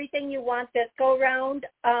don't get everything you want this go round,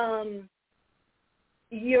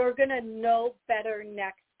 you're going to know better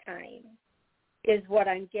next time, is what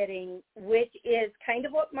I'm getting, which is kind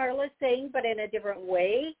of what Marla's saying, but in a different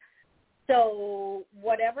way. So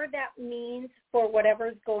whatever that means for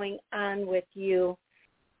whatever's going on with you,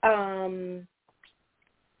 that's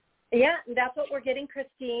what we're getting,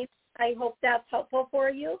 Christine. I hope that's helpful for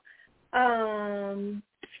you. I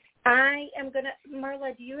am going to,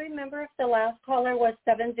 Marla, do you remember if the last caller was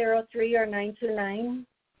 703 or 929?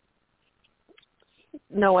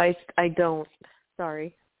 No, I don't.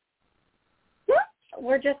 Sorry.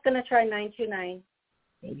 We're just going to try 929.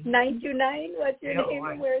 929, what's your name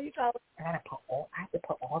and where are you calling? I have to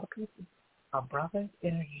put all the pieces of brothers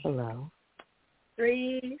in here. Hello.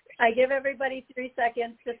 3, I give everybody 3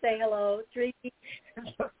 seconds to say hello. 3,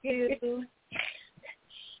 2,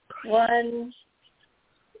 1.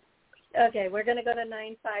 Okay, we're going to go to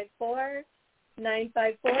 954.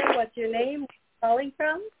 954, what's your name? Calling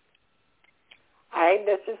from? Hi,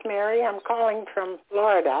 this is Mary. I'm calling from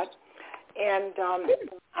Florida, and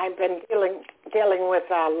I've been dealing with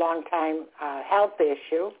a long-time health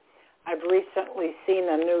issue. I've recently seen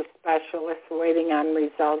a new specialist, waiting on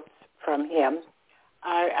results from him.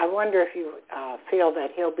 I wonder if you feel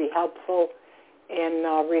that he'll be helpful in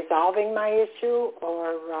resolving my issue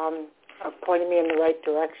or pointing me in the right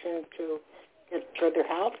direction to get further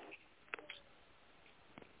help.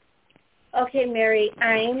 Okay, Mary,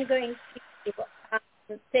 I'm going to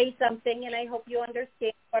say something, and I hope you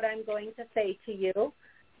understand what I'm going to say to you.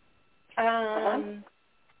 I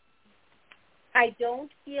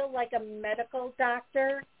don't feel like a medical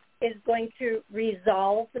doctor is going to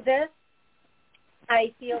resolve this.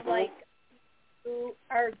 I feel like you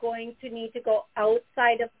are going to need to go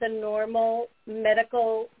outside of the normal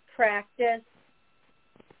medical practice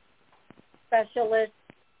specialist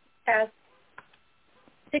test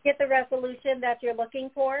to get the resolution that you're looking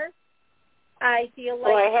for. I feel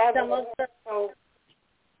like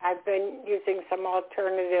I've been using some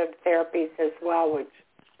alternative therapies as well, which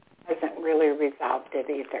hasn't really resolved it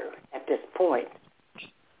either at this point.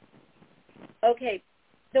 Okay.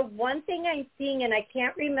 The one thing I'm seeing, and I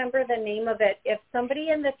can't remember the name of it, if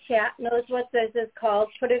somebody in the chat knows what this is called,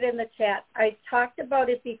 put it in the chat. I talked about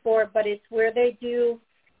it before, but it's where they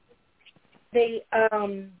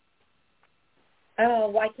Oh,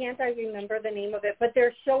 why can't I remember the name of it? But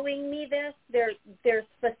they're showing me this. They're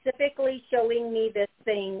specifically showing me this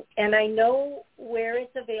thing, and I know where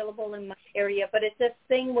it's available in my area. But it's this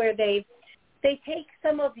thing where they take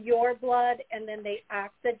some of your blood and then they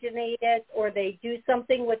oxygenate it, or they do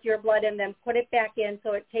something with your blood and then put it back in,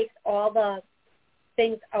 so it takes all the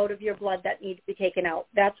things out of your blood that need to be taken out.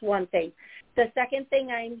 That's one thing. The second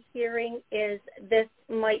thing I'm hearing is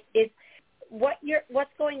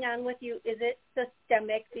what's going on with you? Is it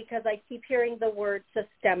systemic? Because I keep hearing the word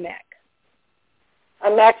systemic.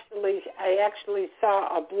 I actually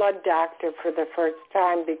saw a blood doctor for the first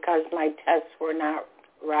time because my tests were not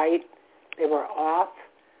right. They were off.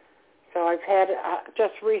 So I've had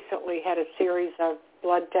just recently had a series of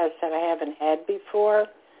blood tests that I haven't had before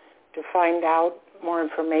to find out more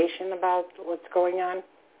information about what's going on.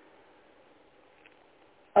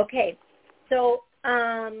 Okay. So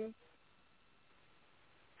I'm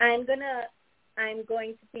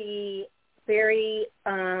going to be very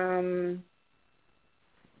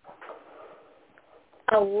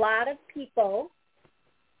a lot of people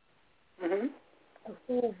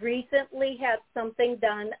who recently had something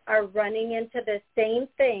done are running into the same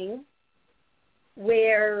thing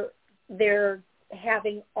where they're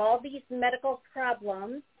having all these medical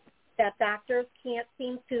problems that doctors can't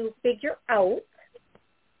seem to figure out.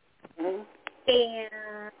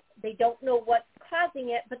 And they don't know what's causing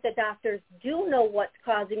it, but the doctors do know what's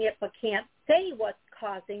causing it, but can't say what's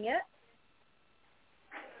causing it.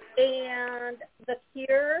 And the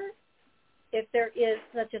cure, if there is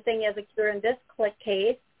such a thing as a cure in this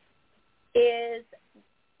case, is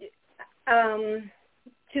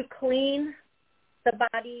to clean the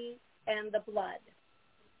body and the blood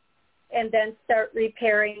and then start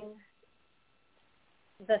repairing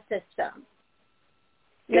the system.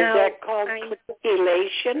 Is that called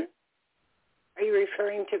chelation? Are you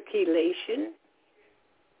referring to chelation?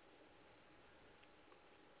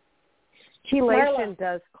 Chelation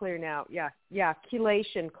does clear out. Yeah.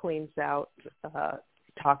 Chelation cleans out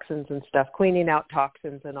toxins and stuff, cleaning out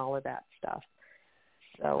toxins and all of that stuff.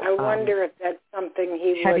 So I wonder if that's something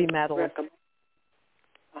he heavy would metals. recommend.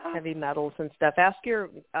 Heavy metals and stuff. Ask your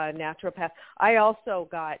naturopath. I also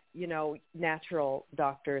got, natural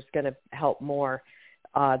doctors going to help more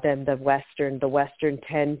than the Western. The Western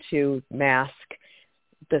tend to mask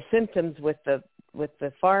the symptoms with the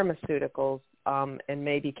pharmaceuticals, and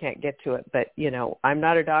maybe can't get to it. But I'm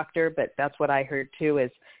not a doctor, but that's what I heard too.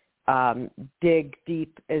 Is dig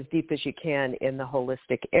deep as you can in the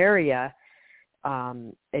holistic area,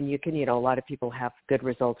 and you can. A lot of people have good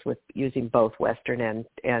results with using both Western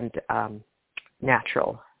and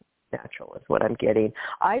natural. Natural is what I'm getting.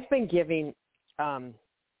 I've been giving.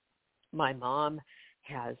 My mom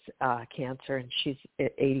has cancer, and she's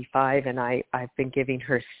 85, and I've been giving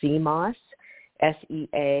her CMOS,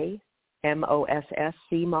 SEAMOSS,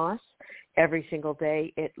 CMOS, every single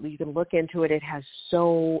day. You can look into it. It has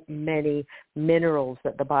so many minerals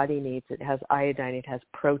that the body needs. It has iodine. It has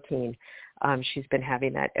protein. She's been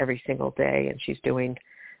having that every single day, and she's doing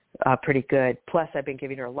pretty good. Plus, I've been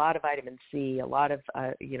giving her a lot of vitamin C, a lot of,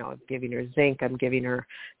 I'm giving her zinc. I'm giving her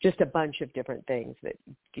just a bunch of different things that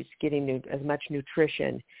just getting as much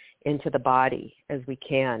nutrition into the body as we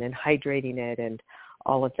can and hydrating it and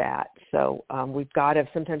all of that. So we've got to,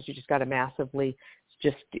 sometimes you just got to massively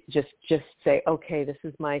just say, okay, this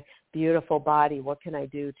is my beautiful body. What can I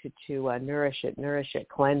do to nourish it,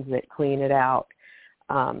 cleanse it, clean it out?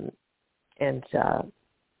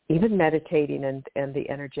 Even meditating and the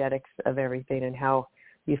energetics of everything and how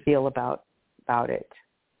you feel about it.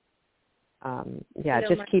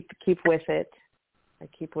 Just keep with it. I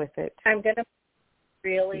keep with it. I'm going to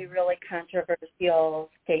really, really controversial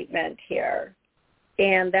statement here.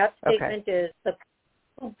 And that statement is the person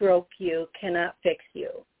who broke you cannot fix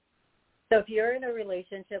you. So if you're in a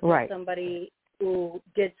relationship with somebody who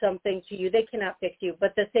did something to you, they cannot fix you.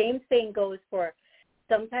 But the same thing goes for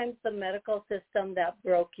sometimes the medical system that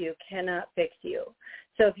broke you cannot fix you.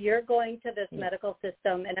 So if you're going to this medical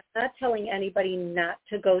system, and I'm not telling anybody not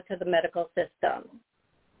to go to the medical system,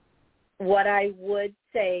 what I would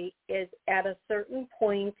say is at a certain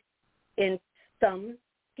point in some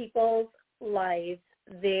people's lives,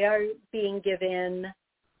 they are being given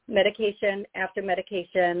medication after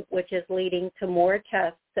medication, which is leading to more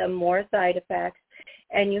tests and more side effects.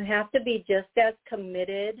 And you have to be just as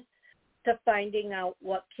committed to finding out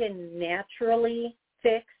what can naturally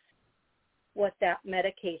fix what that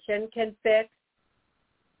medication can fix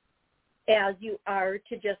as you are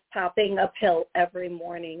to just popping a pill every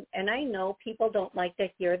morning. And I know people don't like to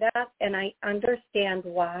hear that, and I understand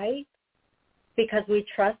why, because we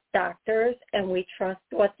trust doctors and we trust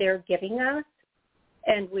what they're giving us.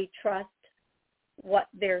 and we trust what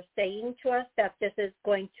they're saying to us, that this is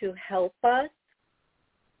going to help us.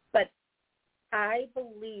 But I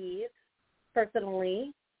believe,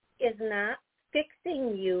 personally, is not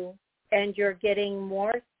fixing you and you're getting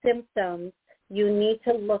more symptoms. You need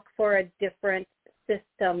to look for a different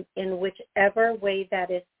system in whichever way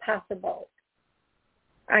that is possible.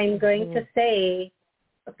 I'm going to say,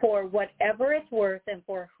 for whatever it's worth and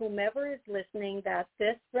for whomever is listening that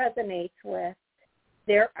this resonates with,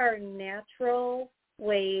 there are natural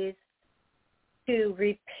ways to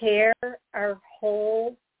repair our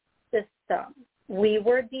whole system. We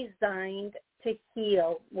were designed to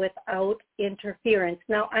heal without interference.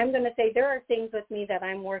 Now, I'm going to say there are things with me that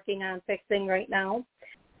I'm working on fixing right now,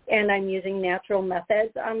 and I'm using natural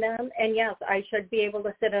methods on them. And yes, I should be able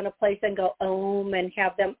to sit in a place and go, and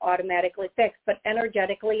have them automatically fixed. But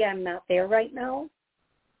energetically, I'm not there right now.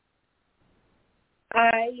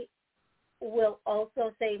 I will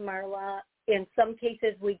also say, Marla, in some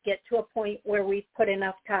cases we get to a point where we've put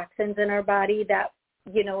enough toxins in our body that,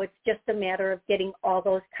 it's just a matter of getting all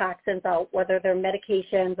those toxins out, whether they're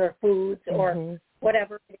medications or foods or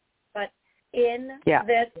whatever it is. But in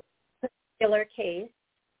this particular case,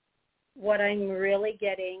 what I'm really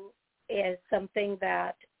getting is something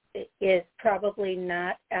that is probably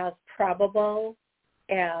not as probable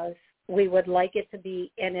as we would like it to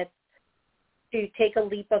be, and it's to take a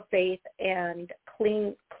leap of faith and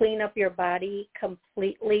clean up your body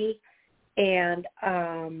completely. And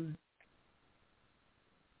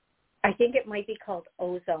I think it might be called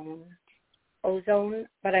ozone,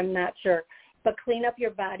 but I'm not sure. But clean up your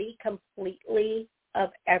body completely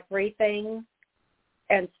of everything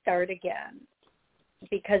and start again,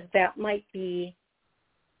 because that might be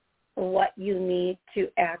what you need to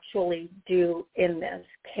actually do in this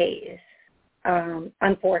case.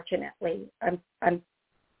 Unfortunately, I'm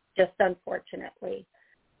just unfortunately.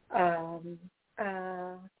 I'm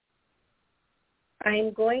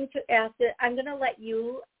going to ask it. I'm going to let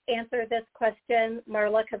you answer this question,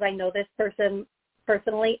 Marla, because I know this person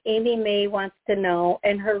personally. Amy May wants to know,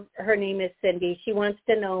 and her name is Cindy. She wants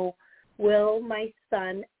to know, will my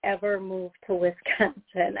son ever move to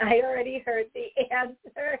Wisconsin? I already heard the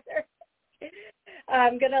answer.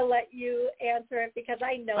 I'm going to let you answer it because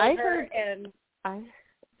I know her.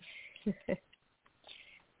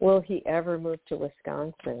 Will he ever move to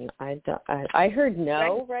Wisconsin? I heard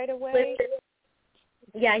no right away.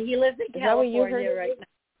 Yeah, he lives in California right now.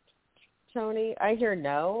 Toni, I hear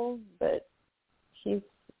no, but I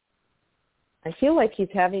feel like he's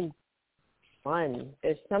having fun.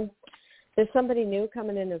 There's somebody new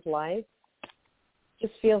coming in his life.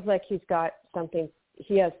 Just feels like he's got something.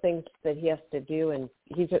 He has things that he has to do, and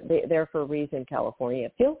he's there for a reason. California.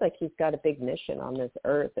 It feels like he's got a big mission on this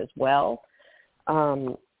earth as well.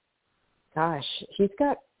 He's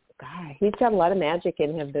got a lot of magic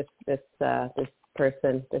in him. This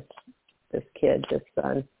person, this kid, this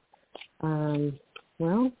son. Well,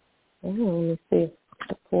 I don't know, let me see.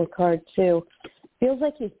 I'll pull a card too. Feels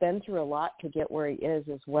like he's been through a lot to get where he is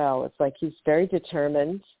as well. It's like he's very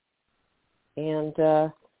determined, and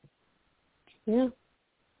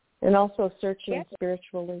and also searching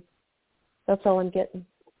spiritually. That's all I'm getting.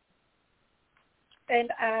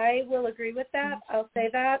 And I will agree with that. I'll say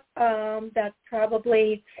that. That's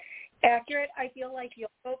probably accurate. I feel like you'll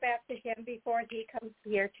go back to him before he comes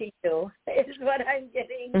here to you, is what I'm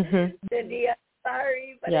getting. Cindy, I'm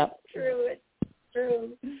sorry, but it's true. It's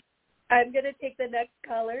true. I'm going to take the next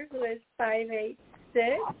caller, who is 586.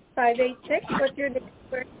 586, what's your name?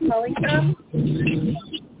 Where are you calling from?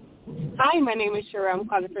 Hi, my name is Cheryl. I'm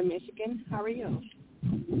calling from Michigan. How are you?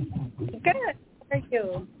 Good. How are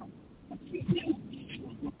you?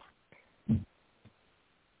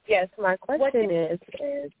 Yes, my question is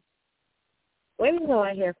when will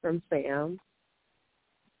I hear from Sam?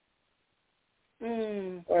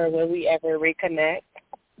 Or will we ever reconnect?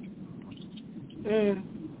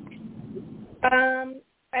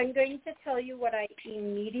 I'm going to tell you what I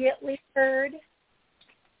immediately heard,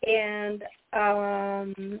 and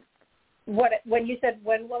when you said,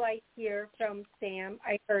 when will I hear from Sam,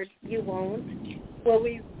 I heard you won't. Will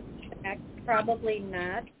we reconnect? Probably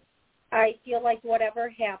not. I feel like whatever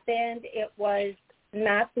happened, it was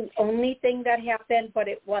not the only thing that happened, but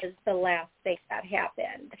it was the last thing that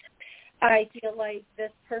happened. I feel like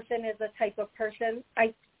this person is the type of person,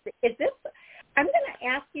 I'm going to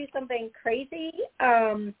ask you something crazy.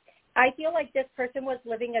 I feel like this person was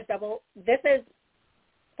living this is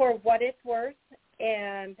for what it's worth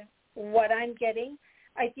and what I'm getting.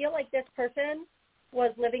 I feel like this person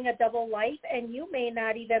was living a double life, and you may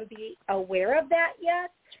not even be aware of that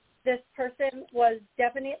yet. This person was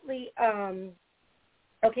definitely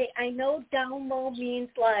Okay, I know down low means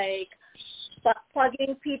like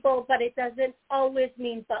butt-plugging people, but it doesn't always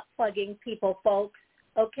mean butt-plugging people, folks.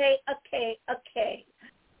 Okay.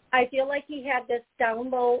 I feel like he had this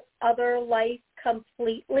down low other life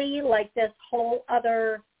completely, like this whole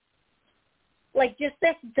other, like just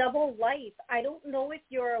this double life. I don't know if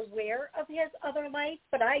you're aware of his other life,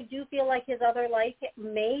 but I do feel like his other life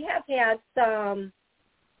may have had some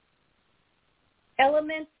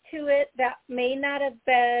elements to it that may not have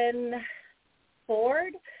been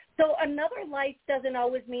forward. So another life doesn't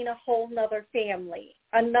always mean a whole nother family.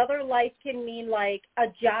 Another life can mean like a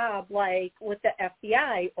job like with the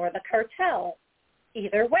FBI or the cartel.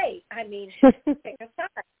 Either way, I mean, pick a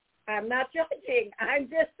side. I'm not judging. I'm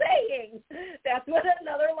just saying that's what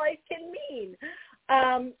another life can mean.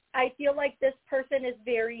 I feel like this person is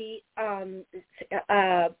very,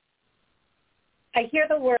 I hear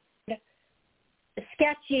the word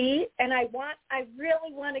sketchy, and I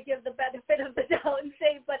really want to give the benefit of the doubt and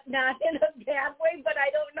say, but not in a bad way, but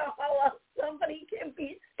I don't know how else somebody can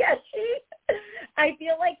be sketchy. I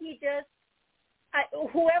feel like he just,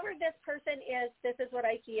 whoever this person is, this is what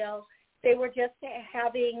I feel. They were just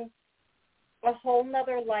having a whole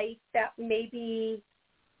nother life that maybe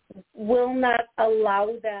will not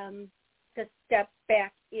allow them to step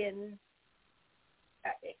back in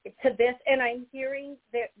to this, and I'm hearing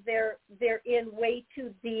that they're in way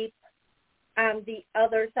too deep on the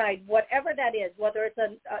other side, whatever that is, whether it's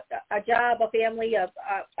a job, a family,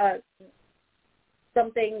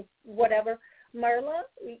 something, whatever. Marla,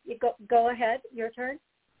 you go ahead. Your turn.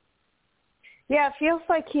 Yeah, it feels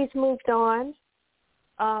like he's moved on.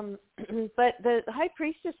 But the High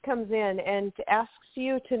Priestess comes in and asks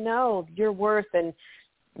you to know your worth and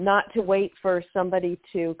not to wait for somebody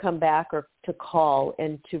to come back or to call,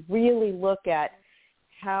 and to really look at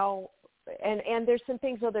how, and there's some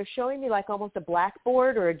things where they're showing me like almost a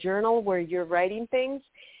blackboard or a journal where you're writing things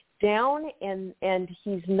down, and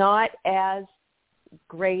he's not as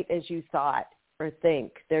great as you thought or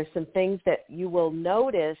think. There's some things that you will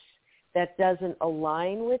notice that doesn't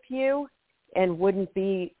align with you and wouldn't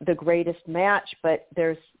be the greatest match, but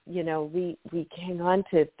there's, we hang on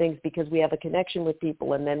to things because we have a connection with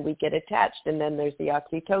people, and then we get attached, and then there's the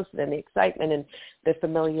oxytocin and the excitement and the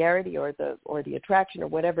familiarity or the attraction or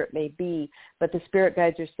whatever it may be. But the spirit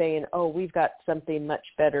guides are saying, oh, we've got something much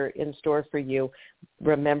better in store for you.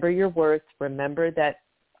 Remember your worth. Remember that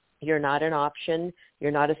you're not an option.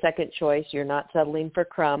 You're not a second choice. You're not settling for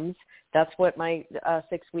crumbs. That's what my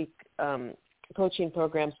 6-week coaching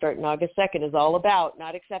program starting August 2nd is all about,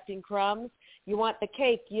 not accepting crumbs. You want the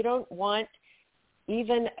cake. You don't want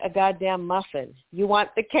even a goddamn muffin. You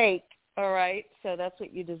want the cake, all right? So that's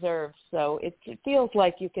what you deserve. So it feels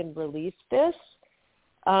like you can release this.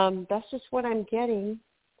 That's just what I'm getting.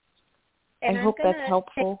 And I hope that's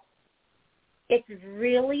helpful. It's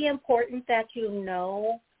really important that you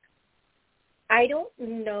know. I don't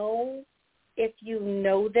know if you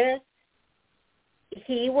know this.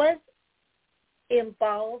 He was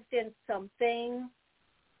involved in something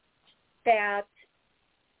that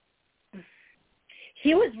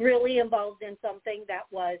he was really involved in something that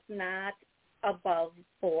was not above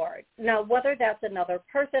board. Now, whether that's another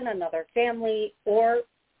person, another family, or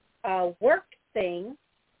a work thing,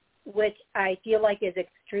 which I feel like is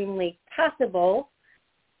extremely possible.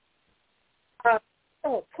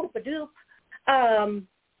 Poop-a-doop.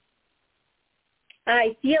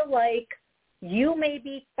 I feel like you may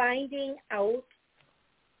be finding out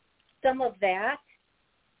some of that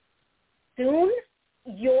soon.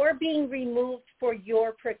 You're being removed for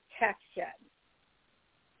your protection.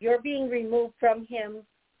 You're being removed from him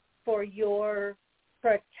for your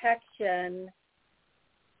protection,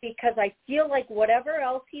 because I feel like whatever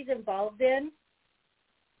else he's involved in,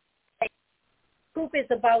 poop is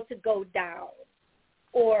about to go down.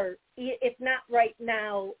 Or if not right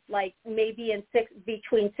now, like maybe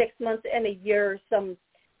between 6 months and a year, some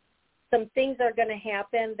things are going to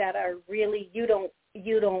happen that are really you don't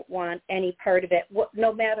want any part of it.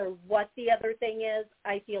 No matter what the other thing is,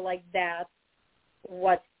 I feel like that's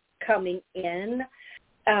what's coming in.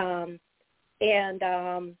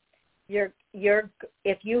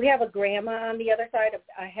 If you have a grandma on the other side,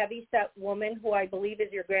 a heavy-set woman who I believe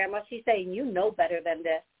is your grandma, she's saying, you know better than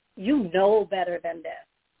this. You know better than this.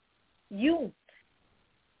 You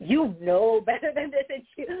know better than this. And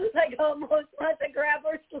she like almost wants to grab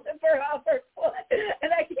her slipper off her foot.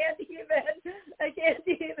 And I can't even.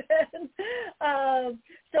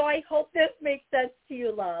 So I hope this makes sense to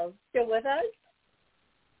you, love. Still with us?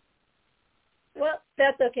 Well,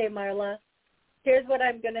 that's okay, Marla. Here's what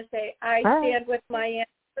I'm going to say. I stand with my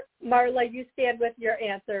answer. Marla, you stand with your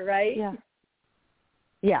answer, right? Yeah.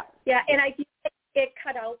 Yeah. Yeah, and I think it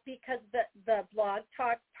cut out because the blog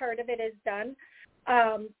talk part of it is done.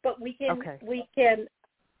 But we can,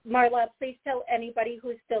 Marla, please tell anybody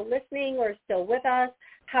who's still listening or still with us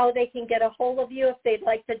how they can get a hold of you if they'd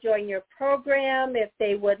like to join your program, if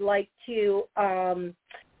they would like to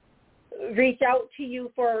reach out to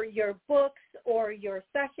you for your books or your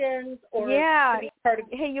sessions, or to be part of.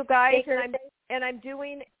 Hey, you guys, I'm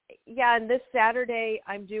doing. Yeah, and this Saturday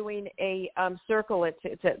I'm doing a circle.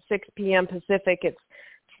 It's at 6 p.m. Pacific. It's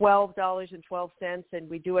 $12.12, and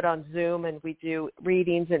we do it on Zoom, and we do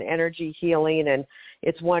readings and energy healing, and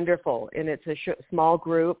it's wonderful. And it's a small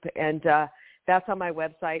group, and that's on my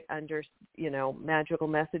website under, Magical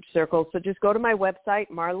Message Circle. So just go to my website,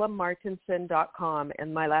 marlamartenson.com,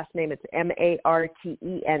 and my last name, it's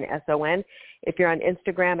MartenSon. If you're on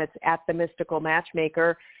Instagram, it's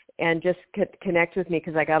 @TheMysticalMatchmaker, and just connect with me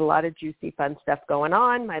because I got a lot of juicy, fun stuff going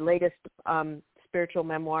on. My latest spiritual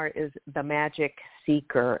memoir is The Magic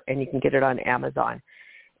Seeker, and you can get it on Amazon.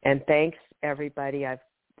 And thanks, everybody. It's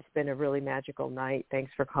been a really magical night.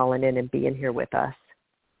 Thanks for calling in and being here with us.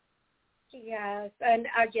 Yes, and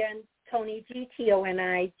again, Toni,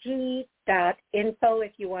 TONIG.info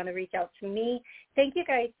if you want to reach out to me. Thank you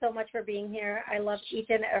guys so much for being here. I love each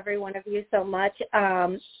and every one of you so much.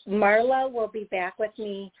 Marla will be back with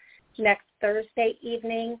me next Thursday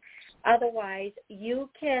evening. Otherwise, you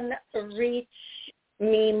can reach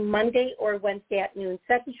me Monday or Wednesday at noon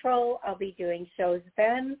Central. I'll be doing shows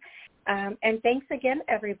then. And thanks again,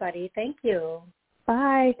 everybody. Thank you.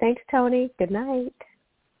 Bye. Thanks, Toni. Good night.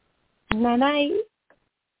 Good night.